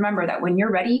 just remember that when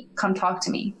you're ready, come talk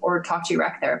to me or talk to your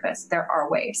rec therapist. There are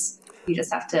ways. You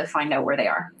just have to find out where they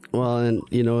are. Well, and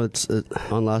you know, it's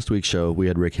on last week's show, we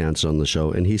had Rick Hansen on the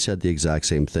show, and he said the exact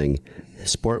same thing.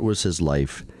 Sport was his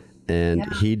life.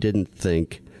 And he didn't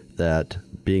think that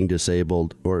being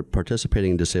disabled or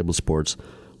participating in disabled sports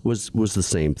was the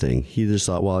same thing. He just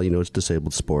thought, well, you know, it's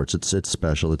disabled sports. It's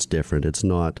special. It's different. It's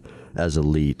not as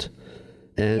elite.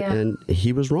 And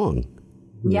he was wrong.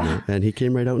 Yeah. You know? And he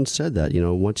came right out and said that, you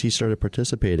know, once he started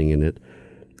participating in it,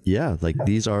 like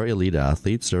these are elite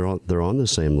athletes. They're on the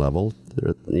same level.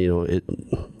 You know,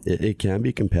 it can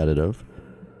be competitive.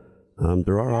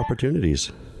 There are opportunities.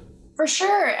 For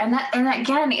sure. And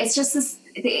again, it's just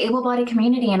the able-bodied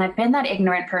community. And I've been that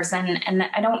ignorant person, and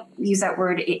I don't use that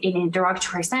word in a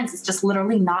derogatory sense. It's just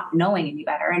literally not knowing any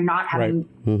better and not having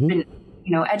been,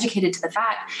 you know, educated to the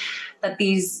fact that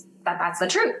that's the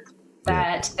truth,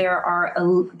 that there are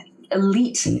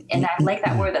elite, and I like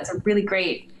that word. That's a really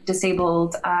great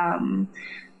disabled,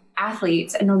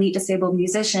 athletes and elite disabled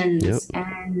musicians.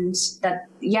 And that,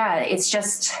 it's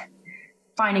just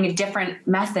finding a different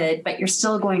method, but you're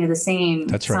still going to the same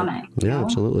summit. Yeah,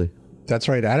 absolutely. That's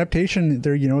right. Adaptation,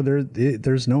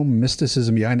 there's no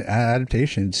mysticism behind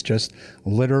adaptation. It's just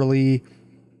literally,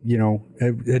 you know,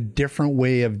 a different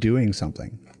way of doing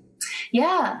something.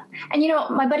 Yeah. And, you know,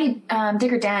 my buddy,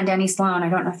 Digger Danny Sloan, I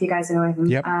don't know if you guys know him.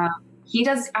 Yep. He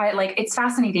does, it's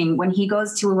fascinating when he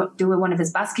goes to do one of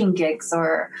his busking gigs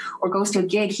or goes to a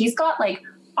gig. He's got like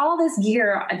all this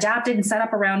gear adapted and set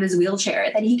up around his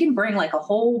wheelchair that he can bring like a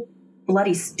whole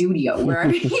bloody studio wherever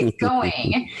he's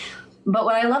going. But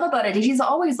what I love about it is he's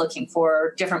always looking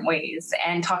for different ways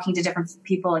and talking to different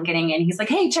people and getting in. He's like,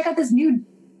 hey, check out this new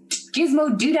gizmo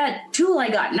doodad tool I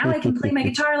got. Now I can play my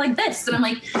guitar like this. And I'm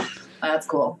like, oh, that's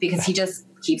cool, because he just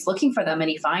keeps looking for them and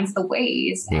he finds the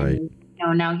ways. Right. And you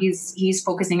know, now he's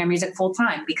focusing on music full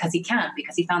time because he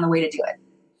found the way to do it.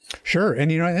 Sure.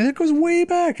 And, you know, and it goes way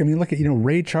back. I mean, look at, you know,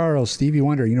 Ray Charles, Stevie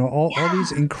Wonder, you know, all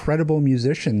these incredible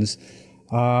musicians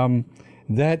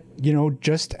that, you know,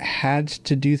 just had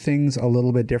to do things a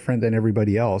little bit different than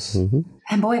everybody else. Mm-hmm.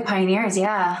 And boy, pioneers.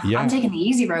 Yeah. I'm taking the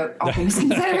easy route, all things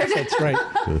considered. That's right.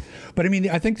 But I mean,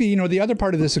 I think the other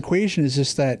part of this equation is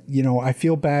just that, you know, I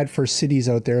feel bad for cities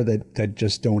out there that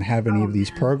just don't have any of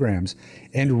these programs.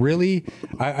 And really,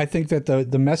 I think that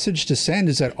the message to send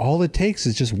is that all it takes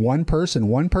is just one person.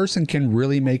 One person can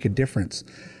really make a difference.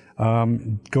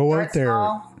 Go out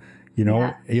there, you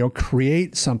know,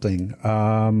 create something.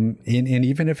 And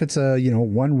even if it's a, you know,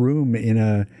 one room in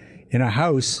a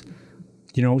house,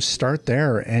 you know, start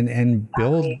there and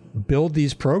build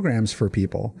these programs for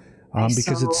people.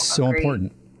 Because it's so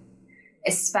important.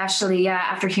 especially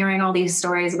after hearing all these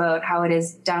stories about how it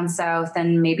is down south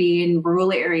and maybe in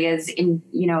rural areas in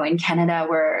Canada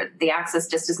where the access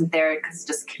just isn't there because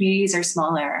just communities are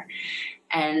smaller.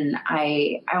 And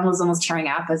I was almost tearing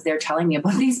up as they're telling me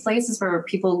about these places where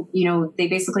people, they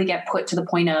basically get put to the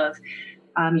point of,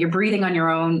 you're breathing on your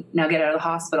own, now get out of the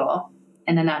hospital.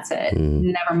 And then that's it.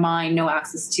 Never mind, no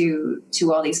access to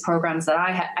all these programs that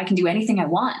I can do anything I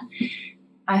want.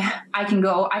 I can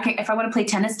if I want to play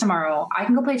tennis tomorrow, I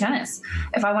can go play tennis.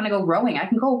 If I want to go rowing, I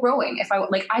can go rowing.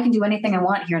 I can do anything I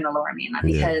want here in the Lower Mainland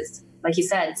because, like you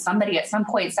said, somebody at some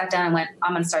point sat down and went,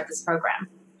 I'm going to start this program.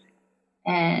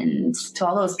 And to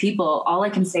all those people, all I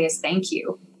can say is thank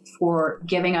you for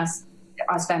giving us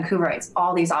Vancouverites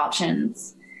all these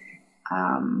options.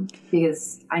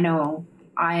 Because I know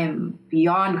I am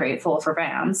beyond grateful for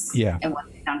VAMS and what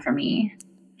they've done for me.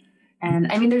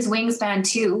 And I mean, there's Wingspan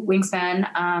too.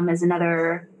 Wingspan is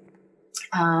another,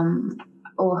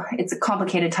 it's a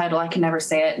complicated title. I can never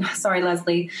say it. Sorry,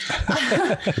 Leslie.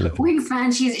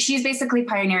 Wingspan, she's basically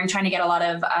pioneering, trying to get a lot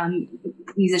of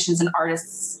musicians and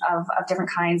artists of different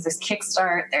kinds. There's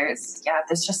Kickstart.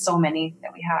 There's just so many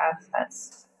that we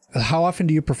have. How often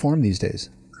do you perform these days?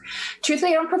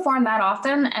 Truthfully, I don't perform that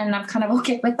often, and I'm kind of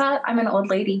okay with that. I'm an old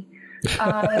lady.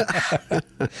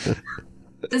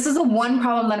 This is the one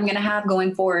problem that I'm going to have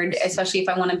going forward, especially if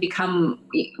I want to become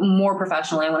more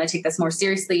professional. I want to take this more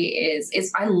seriously.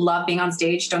 Is I love being on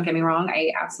stage. Don't get me wrong.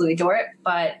 I absolutely adore it,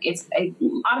 but it's a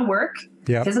lot of work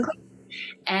physically.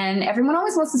 And everyone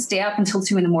always wants to stay up until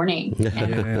 2 a.m.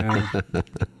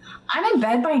 I'm in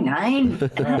bed by 9.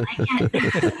 And I can't.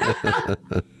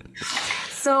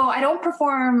 So I don't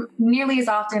perform nearly as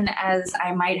often as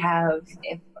I might have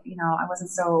if, I wasn't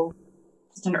such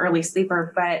an early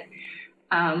sleeper. But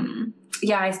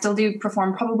I still do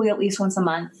perform probably at least once a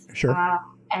month. Sure.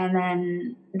 And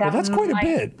then that's quite a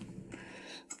bit.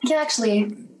 Yeah,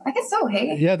 actually, I guess so.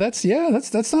 Hey. Yeah, that's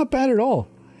not bad at all.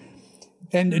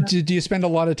 And do you spend a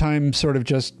lot of time sort of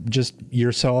just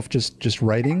yourself, just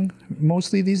writing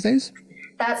mostly these days?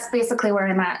 That's basically where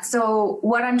I'm at. So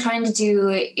what I'm trying to do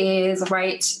is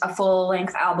write a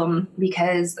full-length album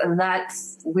because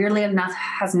that's, weirdly enough,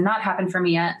 has not happened for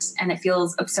me yet. And it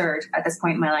feels absurd at this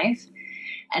point in my life.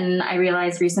 And I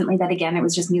realized recently that, again, it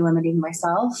was just me limiting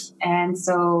myself. And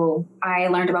so I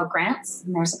learned about grants.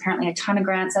 And there's apparently a ton of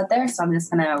grants out there. So I'm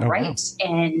just going to write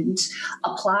and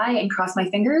apply and cross my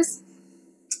fingers.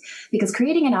 Because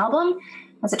creating an album,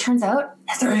 as it turns out,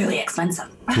 is really expensive.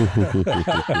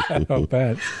 Oh,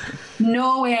 bad.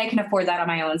 No way I can afford that on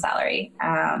my own salary.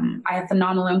 I have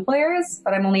phenomenal employers,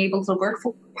 but I'm only able to work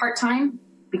part-time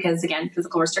because, again,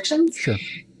 physical restrictions. Sure.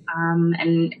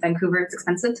 And Vancouver, it's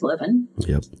expensive to live in.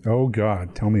 Yep. Oh,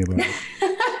 God. Tell me about it.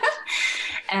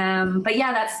 But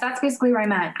yeah, that's basically where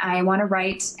I'm at. I want to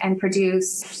write and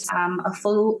produce a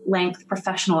full-length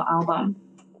professional album.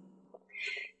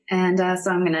 And so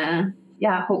I'm going to,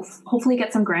 hopefully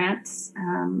get some grants,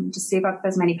 just save up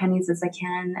as many pennies as I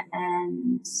can.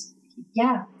 And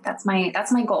that's my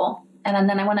goal. And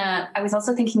then I was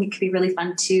also thinking it could be really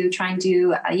fun to try and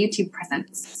do a YouTube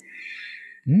presence.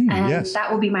 And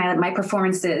that will be my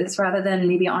performances rather than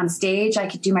maybe on stage. I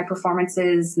could do my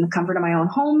performances in the comfort of my own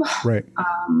home. Right.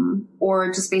 Or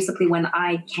just basically when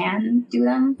I can do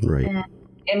them. Right. And,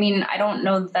 I mean, I don't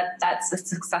know that that's a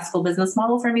successful business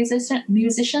model for a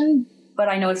musician, but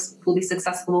I know it will be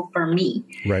successful for me.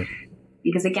 Right.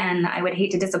 Because again, I would hate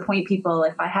to disappoint people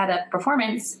if I had a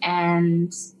performance,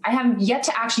 and I have yet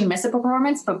to actually miss a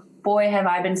performance, but boy, have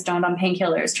I been stoned on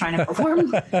painkillers trying to perform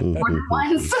more than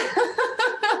once.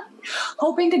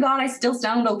 Hoping to God I still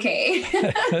sound okay.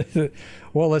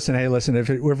 Well, listen, if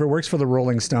it works for the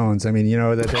Rolling Stones, I mean,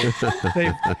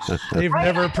 that they've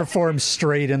never performed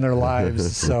straight in their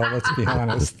lives. So let's be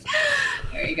honest.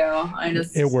 There you go.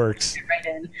 It works. Right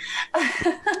in.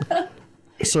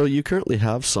 So you currently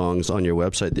have songs on your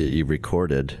website that you've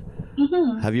recorded.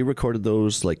 Mm-hmm. Have you recorded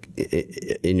those like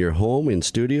in your home, in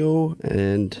studio?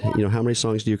 And how many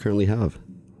songs do you currently have?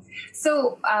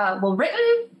 So,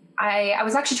 written. I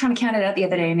was actually trying to count it out the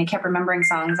other day, and I kept remembering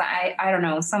songs. I don't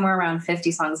know, somewhere around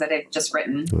 50 songs that I've just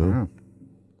written. Wow.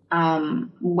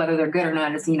 Whether they're good or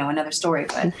not is, another story.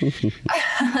 But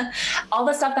all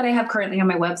the stuff that I have currently on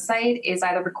my website is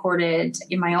either recorded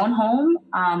in my own home,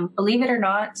 believe it or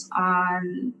not,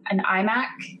 on an iMac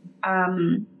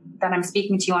that I'm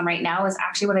speaking to you on right now is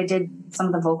actually what I did some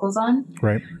of the vocals on.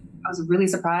 Right. I was really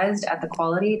surprised at the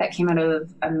quality that came out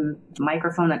of a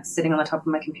microphone that's sitting on the top of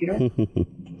my computer.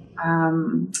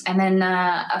 And then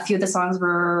a few of the songs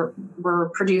were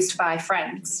produced by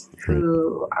friends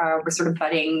who were sort of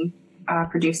budding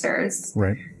producers.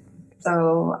 Right.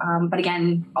 So, but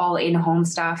again, all in-home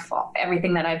stuff,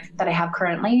 everything that I have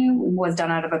currently was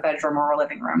done out of a bedroom or a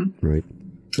living room. Right.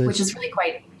 Nice. Which is really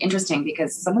quite interesting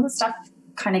because some of the stuff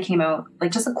kind of came out,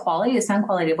 like just the sound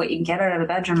quality of what you can get out of a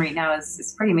bedroom right now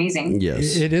is pretty amazing.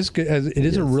 Yes. It is good. It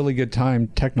is a really good time,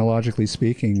 technologically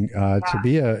speaking, to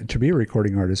be a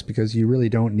recording artist, because you really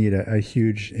don't need a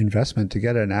huge investment to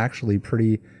get an actually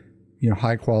pretty,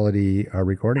 high quality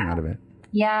recording out of it.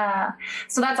 Yeah.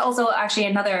 So that's also actually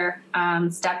another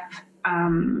step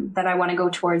that I want to go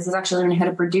towards, is actually learning how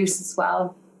to produce as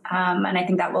well. And I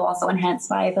think that will also enhance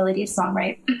my ability to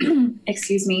songwrite.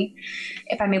 Excuse me.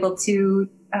 If I'm able to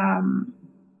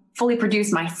fully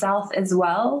produce myself as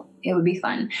well, it would be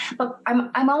fun. But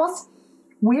I'm almost,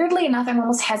 weirdly enough, I'm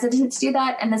almost hesitant to do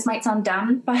that. And this might sound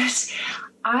dumb, but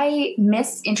I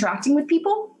miss interacting with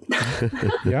people.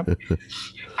 Yep.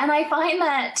 And I find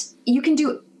that you can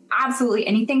do absolutely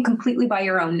anything completely by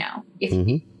your own now, if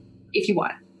you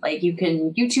want. Like, you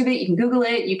can YouTube it, you can Google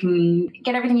it, you can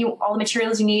get all the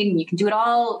materials you need, and you can do it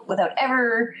all without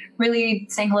ever really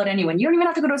saying hello to anyone. You don't even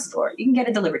have to go to a store. You can get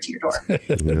it delivered to your door.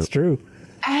 That's true.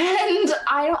 And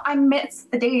I miss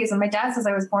the days when my dad says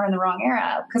I was born in the wrong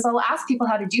era, because I'll ask people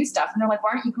how to do stuff and they're like,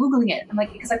 why aren't you Googling it? I'm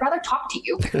like, because I'd rather talk to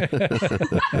you.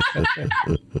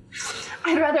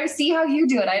 I'd rather see how you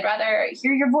do it. I'd rather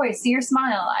hear your voice, see your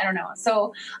smile. I don't know.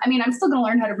 So, I mean, I'm still going to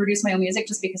learn how to produce my own music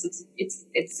just because it's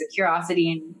a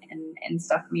curiosity and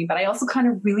stuff for me. But I also kind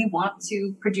of really want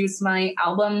to produce my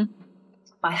album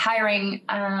by hiring,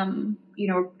 a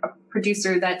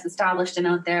producer that's established and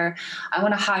out there. I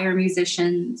want to hire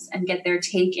musicians and get their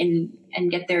take and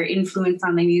get their influence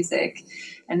on the music.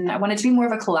 And I want it to be more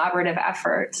of a collaborative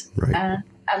effort. Right.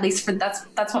 At least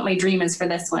that's what my dream is for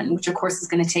this one, which of course is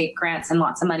going to take grants and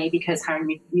lots of money, because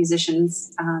hiring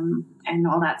musicians and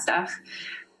all that stuff,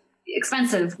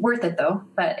 expensive, worth it though,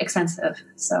 but expensive.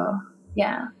 So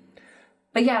yeah,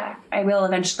 but yeah, I will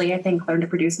eventually, I think, learn to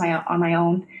produce on my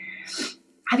own.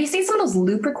 Have you seen some of those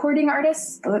loop recording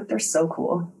artists? They're so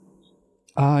cool.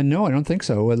 No, I don't think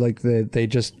so. Like they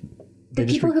just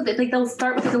they'll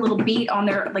start with like a little beat on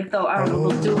their, like they'll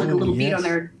do like a little beat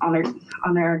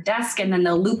on their desk, and then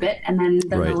they'll loop it, and then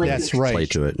they'll like play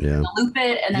to it. Yeah, they'll loop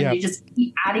it, and then they just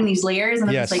keep adding these layers, and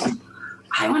I'm just like,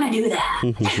 I want to do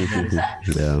that.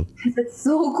 Yeah, it's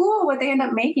so cool what they end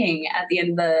up making at the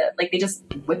end of they just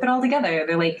whip it all together.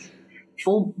 They're like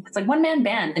full. It's like one man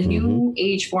band, the new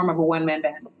age form of a one man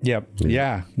band. Yep.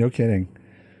 Yeah. No kidding.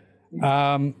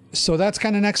 So that's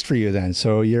kind of next for you then.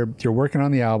 So you're working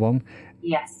on the album.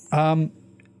 Yes.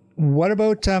 What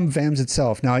about VAMS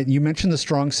itself? Now, you mentioned the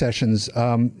Strong Sessions.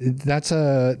 That's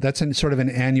sort of an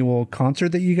annual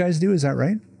concert that you guys do. Is that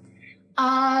right?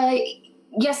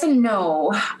 Yes and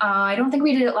no. I don't think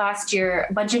we did it last year.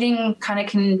 Budgeting kind of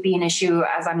can be an issue,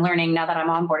 as I'm learning now that I'm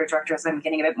on board of directors. I'm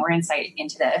getting a bit more insight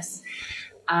into this.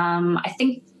 I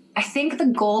think the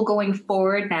goal going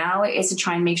forward now is to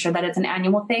try and make sure that it's an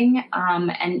annual thing.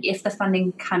 And if the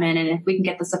funding come in and if we can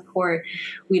get the support,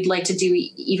 we'd like to do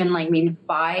even like maybe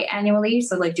biannually.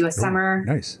 So like do a summer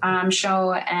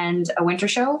show and a winter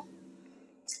show.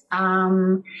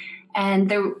 And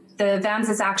the VAMS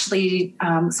is actually,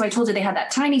 so I told you they had that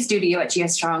tiny studio at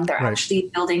GS Strong. They're actually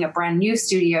building a brand new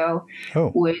studio,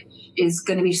 which is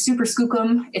going to be super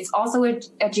skookum. It's also at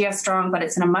GS Strong, but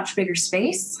it's in a much bigger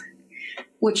space,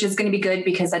 which is going to be good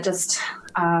because that just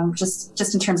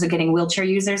in terms of getting wheelchair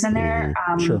users in there,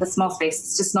 the small space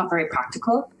is just not very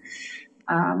practical.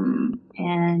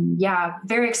 And yeah,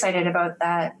 very excited about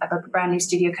that, about the brand new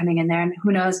studio coming in there. And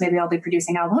who knows, maybe I'll be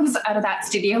producing albums out of that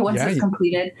studio once it's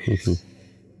completed.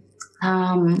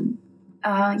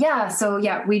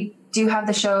 We do have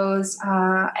the shows.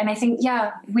 And I think,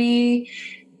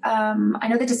 I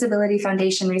know the Disability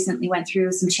Foundation recently went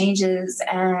through some changes,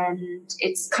 and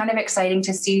it's kind of exciting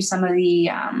to see some of the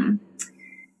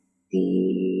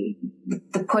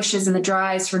pushes and the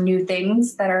drives for new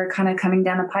things that are kind of coming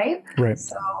down the pipe. Right.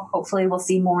 So hopefully we'll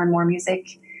see more and more music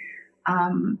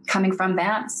coming from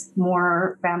VAMS.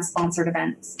 More VAMS sponsored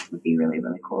events would be really,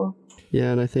 really cool.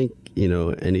 Yeah, and I think,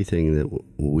 anything that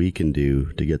we can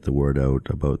do to get the word out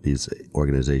about these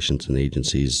organizations and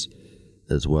agencies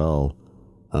as well,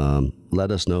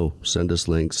 let us know. Send us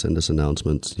links, send us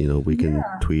announcements. We can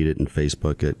tweet it and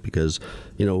Facebook it, because,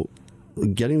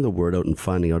 getting the word out and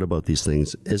finding out about these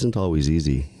things isn't always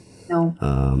easy. No.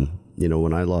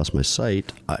 When I lost my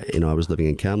sight, I was living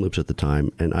in Kamloops at the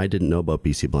time, and I didn't know about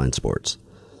BC Blind Sports,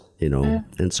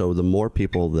 and so the more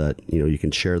people that, you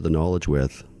can share the knowledge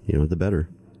with, the better.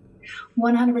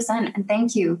 100%. And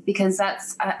thank you, because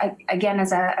that's, again,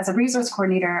 as a resource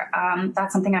coordinator,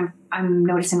 that's something I'm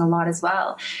noticing a lot as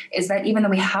well, is that even though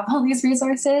we have all these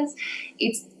resources,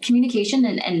 it's communication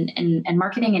and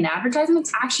marketing and advertising.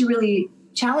 It's actually really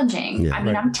challenging. Yeah, I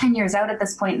mean, I'm 10 years out at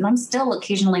this point, and I'm still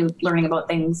occasionally learning about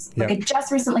things. Like I just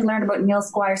recently learned about Neil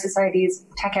Squire Society's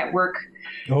Tech at Work.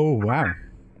 Oh, wow.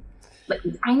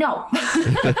 I know.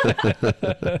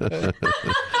 I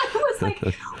was like,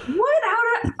 what?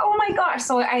 Oh my gosh.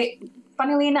 So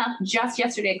funnily enough, just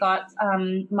yesterday got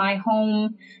my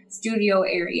home studio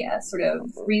area sort of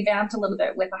revamped a little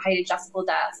bit with a height adjustable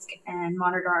desk and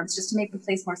monitor arms, just to make the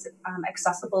place more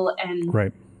accessible and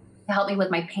to help me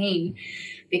with my pain.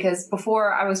 Because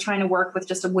before I was trying to work with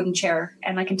just a wooden chair,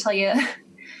 and I can tell you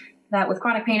that with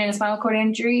chronic pain and a spinal cord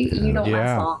injury, you don't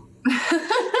last long.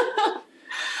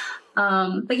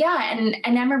 But yeah,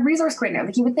 and I'm a resource coordinator.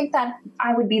 Like, you would think that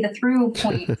I would be the through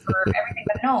point for everything,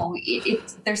 but no,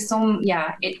 there's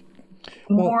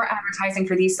more advertising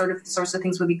for these sorts of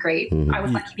things would be great. I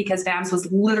was lucky because VAMS was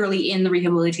literally in the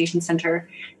rehabilitation center,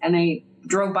 and I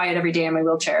drove by it every day in my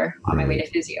wheelchair on my way to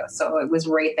physio. So it was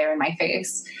right there in my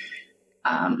face.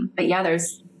 But yeah,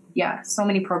 there's so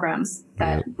many programs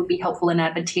that would be helpful and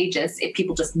advantageous if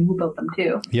people just knew about them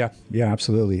too. Yeah,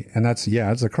 absolutely. And that's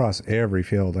it's across every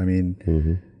field. I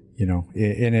mean, you know,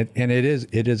 and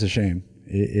it is a shame.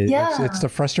 It's the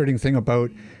frustrating thing about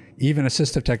even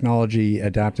assistive technology,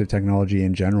 adaptive technology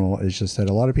in general, is just that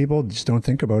a lot of people just don't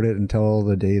think about it until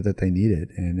the day that they need it.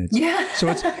 And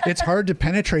so it's hard to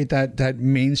penetrate that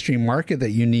mainstream market that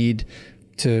you need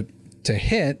to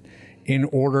hit in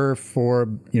order for,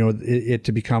 you know, it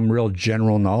to become real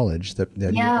general knowledge that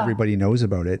everybody knows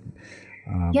about it.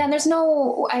 And there's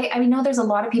no, I know there's a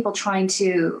lot of people trying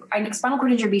to, Spinal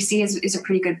Cord Injury BC is a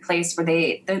pretty good place where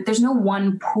there's no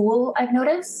one pool I've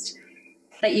noticed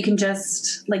that you can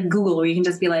just like Google, where you can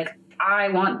just be like, I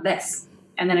want this.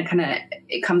 And then it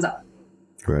comes up.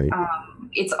 Right.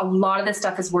 It's a lot of this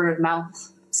stuff is word of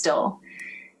mouth still.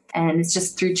 And it's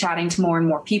just through chatting to more and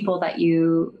more people that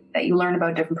you learn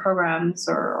about different programs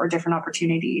or different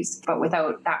opportunities, but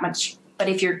without that much. But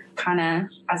if you're kind of,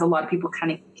 as a lot of people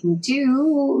kind of can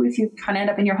do, if you kind of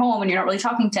end up in your home and you're not really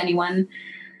talking to anyone,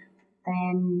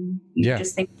 then you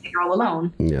just think you're all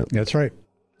alone. Yeah, that's right.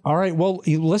 All right. Well,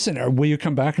 listen, will you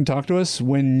come back and talk to us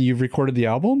when you've recorded the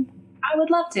album? I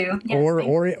would love to. Yes,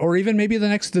 or even maybe the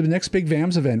next big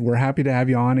VAMS event. We're happy to have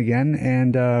you on again,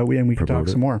 and we can talk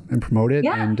some more and promote it.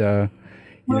 Yeah. And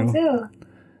will do.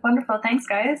 Wonderful. Thanks,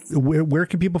 guys. Where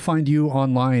can people find you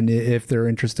online if they're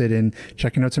interested in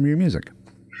checking out some of your music?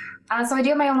 So I do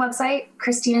have my own website,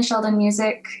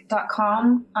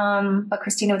 KristinaSheldenMusic.com, but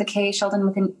Kristina with a K, Shelden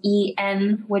with an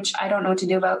E-N, which I don't know what to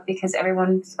do about because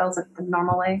everyone spells it the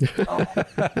normal way. So.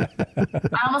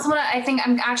 I think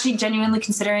I'm actually genuinely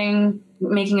considering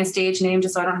making a stage name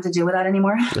just so I don't have to deal with that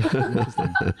anymore.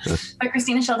 But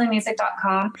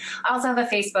KristinaSheldenMusic.com. I also have a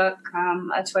Facebook,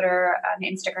 a Twitter, an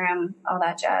Instagram, all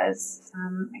that jazz,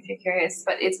 if you're curious.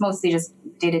 But it's mostly just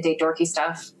day-to-day dorky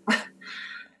stuff.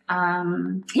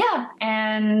 And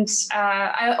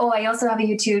I also have a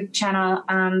YouTube channel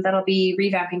that'll be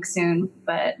revamping soon,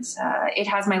 but it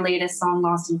has my latest song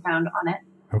 "Lost and Found" on it.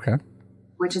 Okay.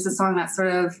 Which is a song that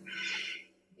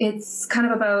it's kind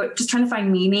of about just trying to find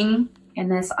meaning in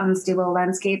this unstable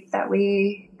landscape that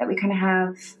we kind of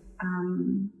have.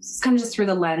 It's kind of just through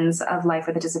the lens of life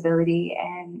with a disability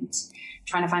and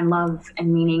trying to find love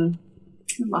and meaning.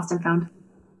 Lost and found.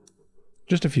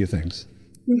 Just a few things.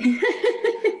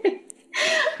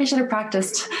 I should have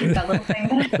practiced that little thing.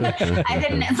 I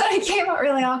didn't, so it came out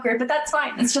really awkward, but that's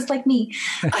fine. It's just like me.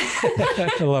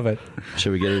 I love it.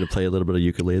 Should we get her to play a little bit of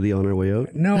ukulele on our way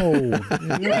out? No,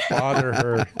 don't bother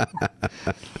her.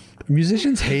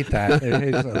 Musicians hate that.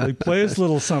 Like, play us a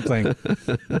little something.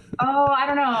 Oh, I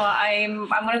don't know. I'm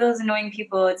one of those annoying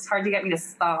people. It's hard to get me to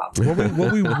stop.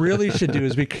 What we really should do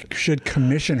is we should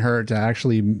commission her to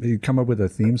actually come up with a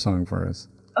theme song for us.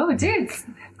 Oh, dude,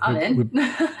 I'm in.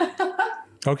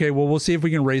 Okay, well, we'll see if we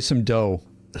can raise some dough.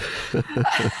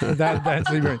 That's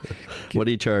what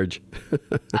do you charge? We'll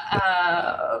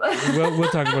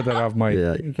talk about that off mic.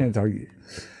 Yeah. You can't talk.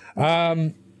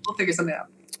 We'll figure something out.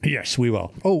 Yes, we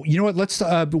will. Oh, you know what? Let's.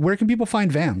 Where can people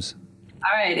find VAMS?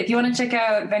 All right. If you want to check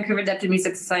out Vancouver Adapted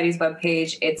Music Society's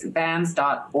webpage, it's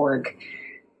vams.org.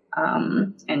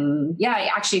 And yeah,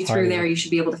 actually through there, you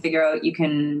should be able to figure out, you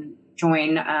can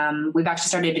join. We've actually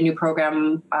started a new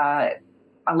program,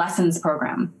 a lessons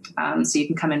program. So you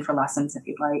can come in for lessons if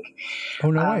you'd like.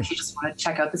 Oh, no way. If you just want to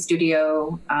check out the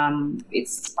studio,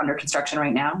 it's under construction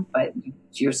right now, but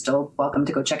you're still welcome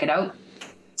to go check it out.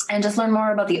 And just learn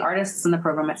more about the artists and the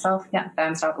program itself. Yeah,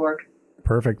 VAMS.org.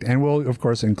 Perfect. And we'll, of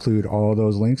course, include all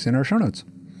those links in our show notes.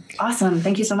 Awesome.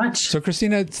 Thank you so much. So,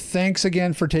 Kristina, thanks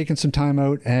again for taking some time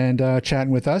out and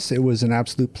chatting with us. It was an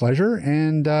absolute pleasure.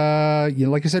 And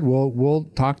like I said, we'll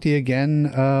talk to you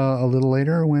again a little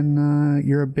later when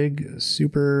you're a big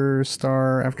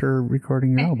superstar after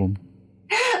recording your album.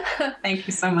 Thank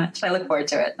you so much. I look forward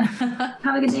to it.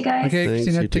 Have a good day, guys. Okay, Thanks,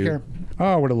 Kristina, you take too. care.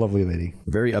 Oh, what a lovely lady.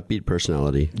 Very upbeat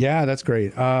personality. Yeah, that's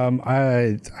great.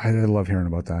 I love hearing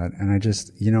about that. And I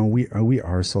just, we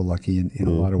are so lucky in a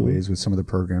lot of ways with some of the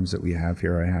programs that we have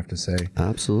here, I have to say.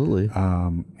 Absolutely.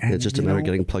 And, It's just a matter of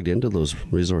getting plugged into those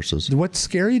resources. What's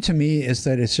scary to me is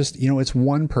that it's just, it's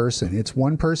one person. It's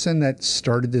one person that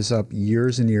started this up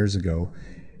years and years ago.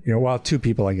 Well, two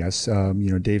people, I guess,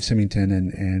 Dave Symington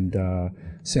and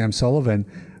Sam Sullivan,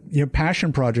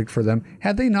 passion project for them.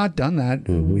 Had they not done that,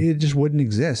 it just wouldn't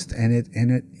exist. And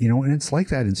it's like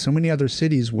that in so many other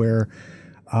cities where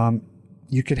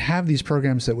you could have these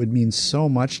programs that would mean so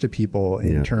much to people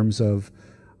in terms of,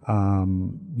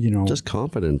 just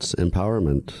confidence,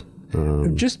 empowerment.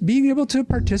 Just being able to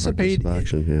participate,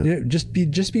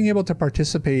 just being able to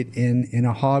participate in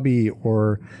a hobby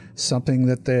or something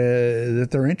that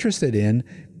they're interested in.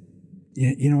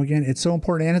 Again, it's so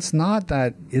important, and it's not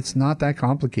that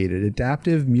complicated.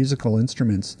 Adaptive musical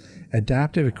instruments,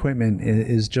 adaptive equipment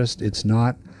is just, it's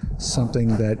not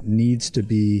something that needs to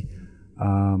be.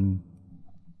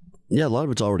 Yeah, a lot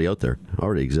of it's already out there,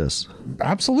 already exists.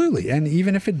 Absolutely, and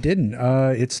even if it didn't,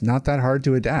 it's not that hard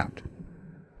to adapt.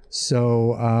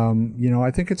 So,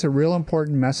 I think it's a real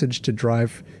important message to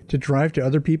drive to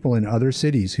other people in other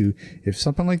cities who, if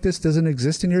something like this doesn't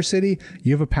exist in your city,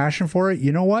 you have a passion for it,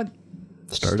 you know what?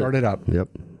 Start it up. Yep.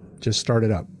 Just start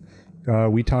it up.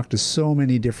 We talked to so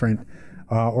many different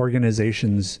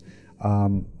organizations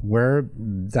where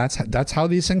that's how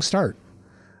these things start.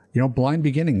 Blind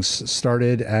Beginnings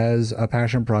started as a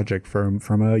passion project from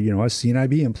a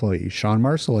CNIB employee, Sean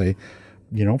Marcellet,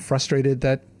 frustrated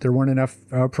that there weren't enough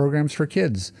programs for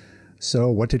kids. So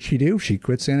what did she do? She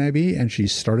quit CNIB and she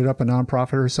started up a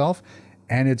nonprofit herself,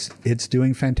 and it's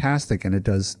doing fantastic, and it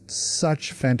does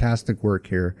such fantastic work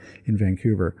here in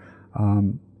Vancouver.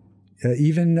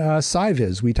 Even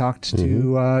SciViz, we talked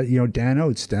to Dan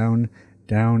Oates down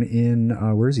in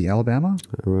where is he? Alabama?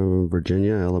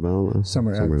 Virginia, Alabama,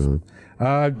 somewhere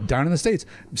down in the States.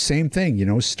 Same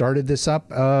thing. Started this up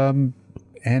and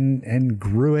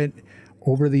grew it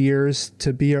over the years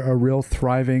to be a real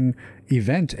thriving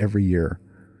event every year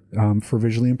for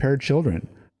visually impaired children.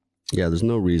 Yeah, there's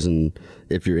no reason,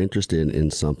 if you're interested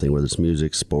in something, whether it's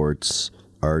music, sports,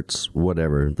 arts,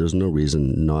 whatever, there's no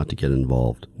reason not to get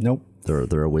involved. Nope.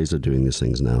 There are ways of doing these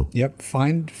things now. Yep.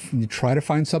 Try to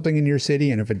find something in your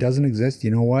city, and if it doesn't exist,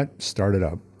 you know what? Start it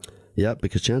up. Yeah,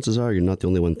 because chances are you're not the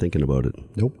only one thinking about it.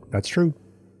 Nope, that's true.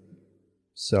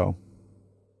 So,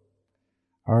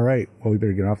 all right. Well, we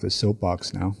better get off this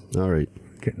soapbox now. All right.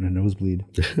 Getting a nosebleed.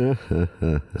 Hey,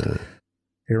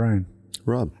 Ryan.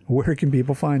 Rob. Where can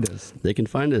people find us? They can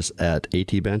find us at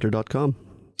atbanter.com.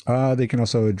 They can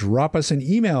also drop us an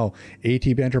email,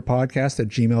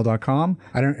 atbanterpodcast@gmail.com.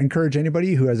 I encourage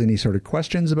anybody who has any sort of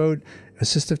questions about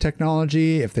assistive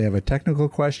technology, if they have a technical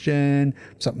question,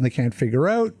 something they can't figure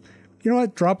out, you know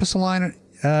what, drop us a line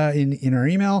in our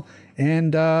email,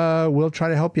 and we'll try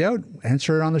to help you out,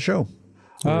 answer it on the show.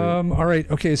 All right.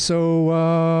 Okay.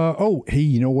 So,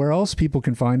 hey, where else people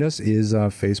can find us is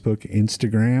Facebook,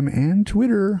 Instagram, and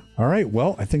Twitter. All right.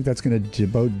 Well, I think that's going to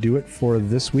about do it for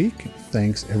this week.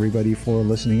 Thanks, everybody, for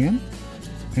listening in.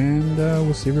 And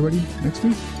we'll see everybody next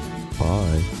week.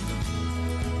 Bye.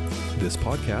 This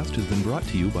podcast has been brought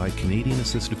to you by Canadian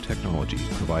Assistive Technology,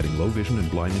 providing low vision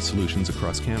and blindness solutions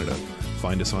across Canada.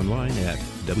 Find us online at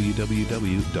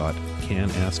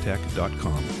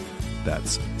www.canasstech.com.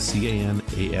 That's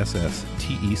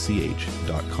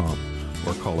CANASSTECH.com,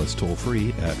 or call us toll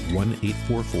free at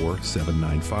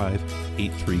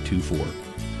 1-844-795-8324.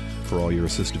 For all your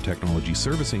assistive technology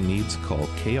servicing needs, call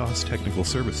Chaos Technical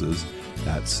Services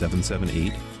at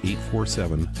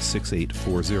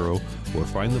 778-847-6840, or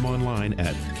find them online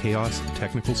at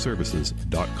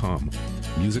chaostechnicalservices.com.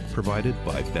 Music provided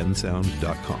by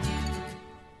bensound.com.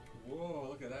 Whoa,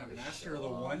 look at that. Master of the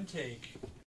one take.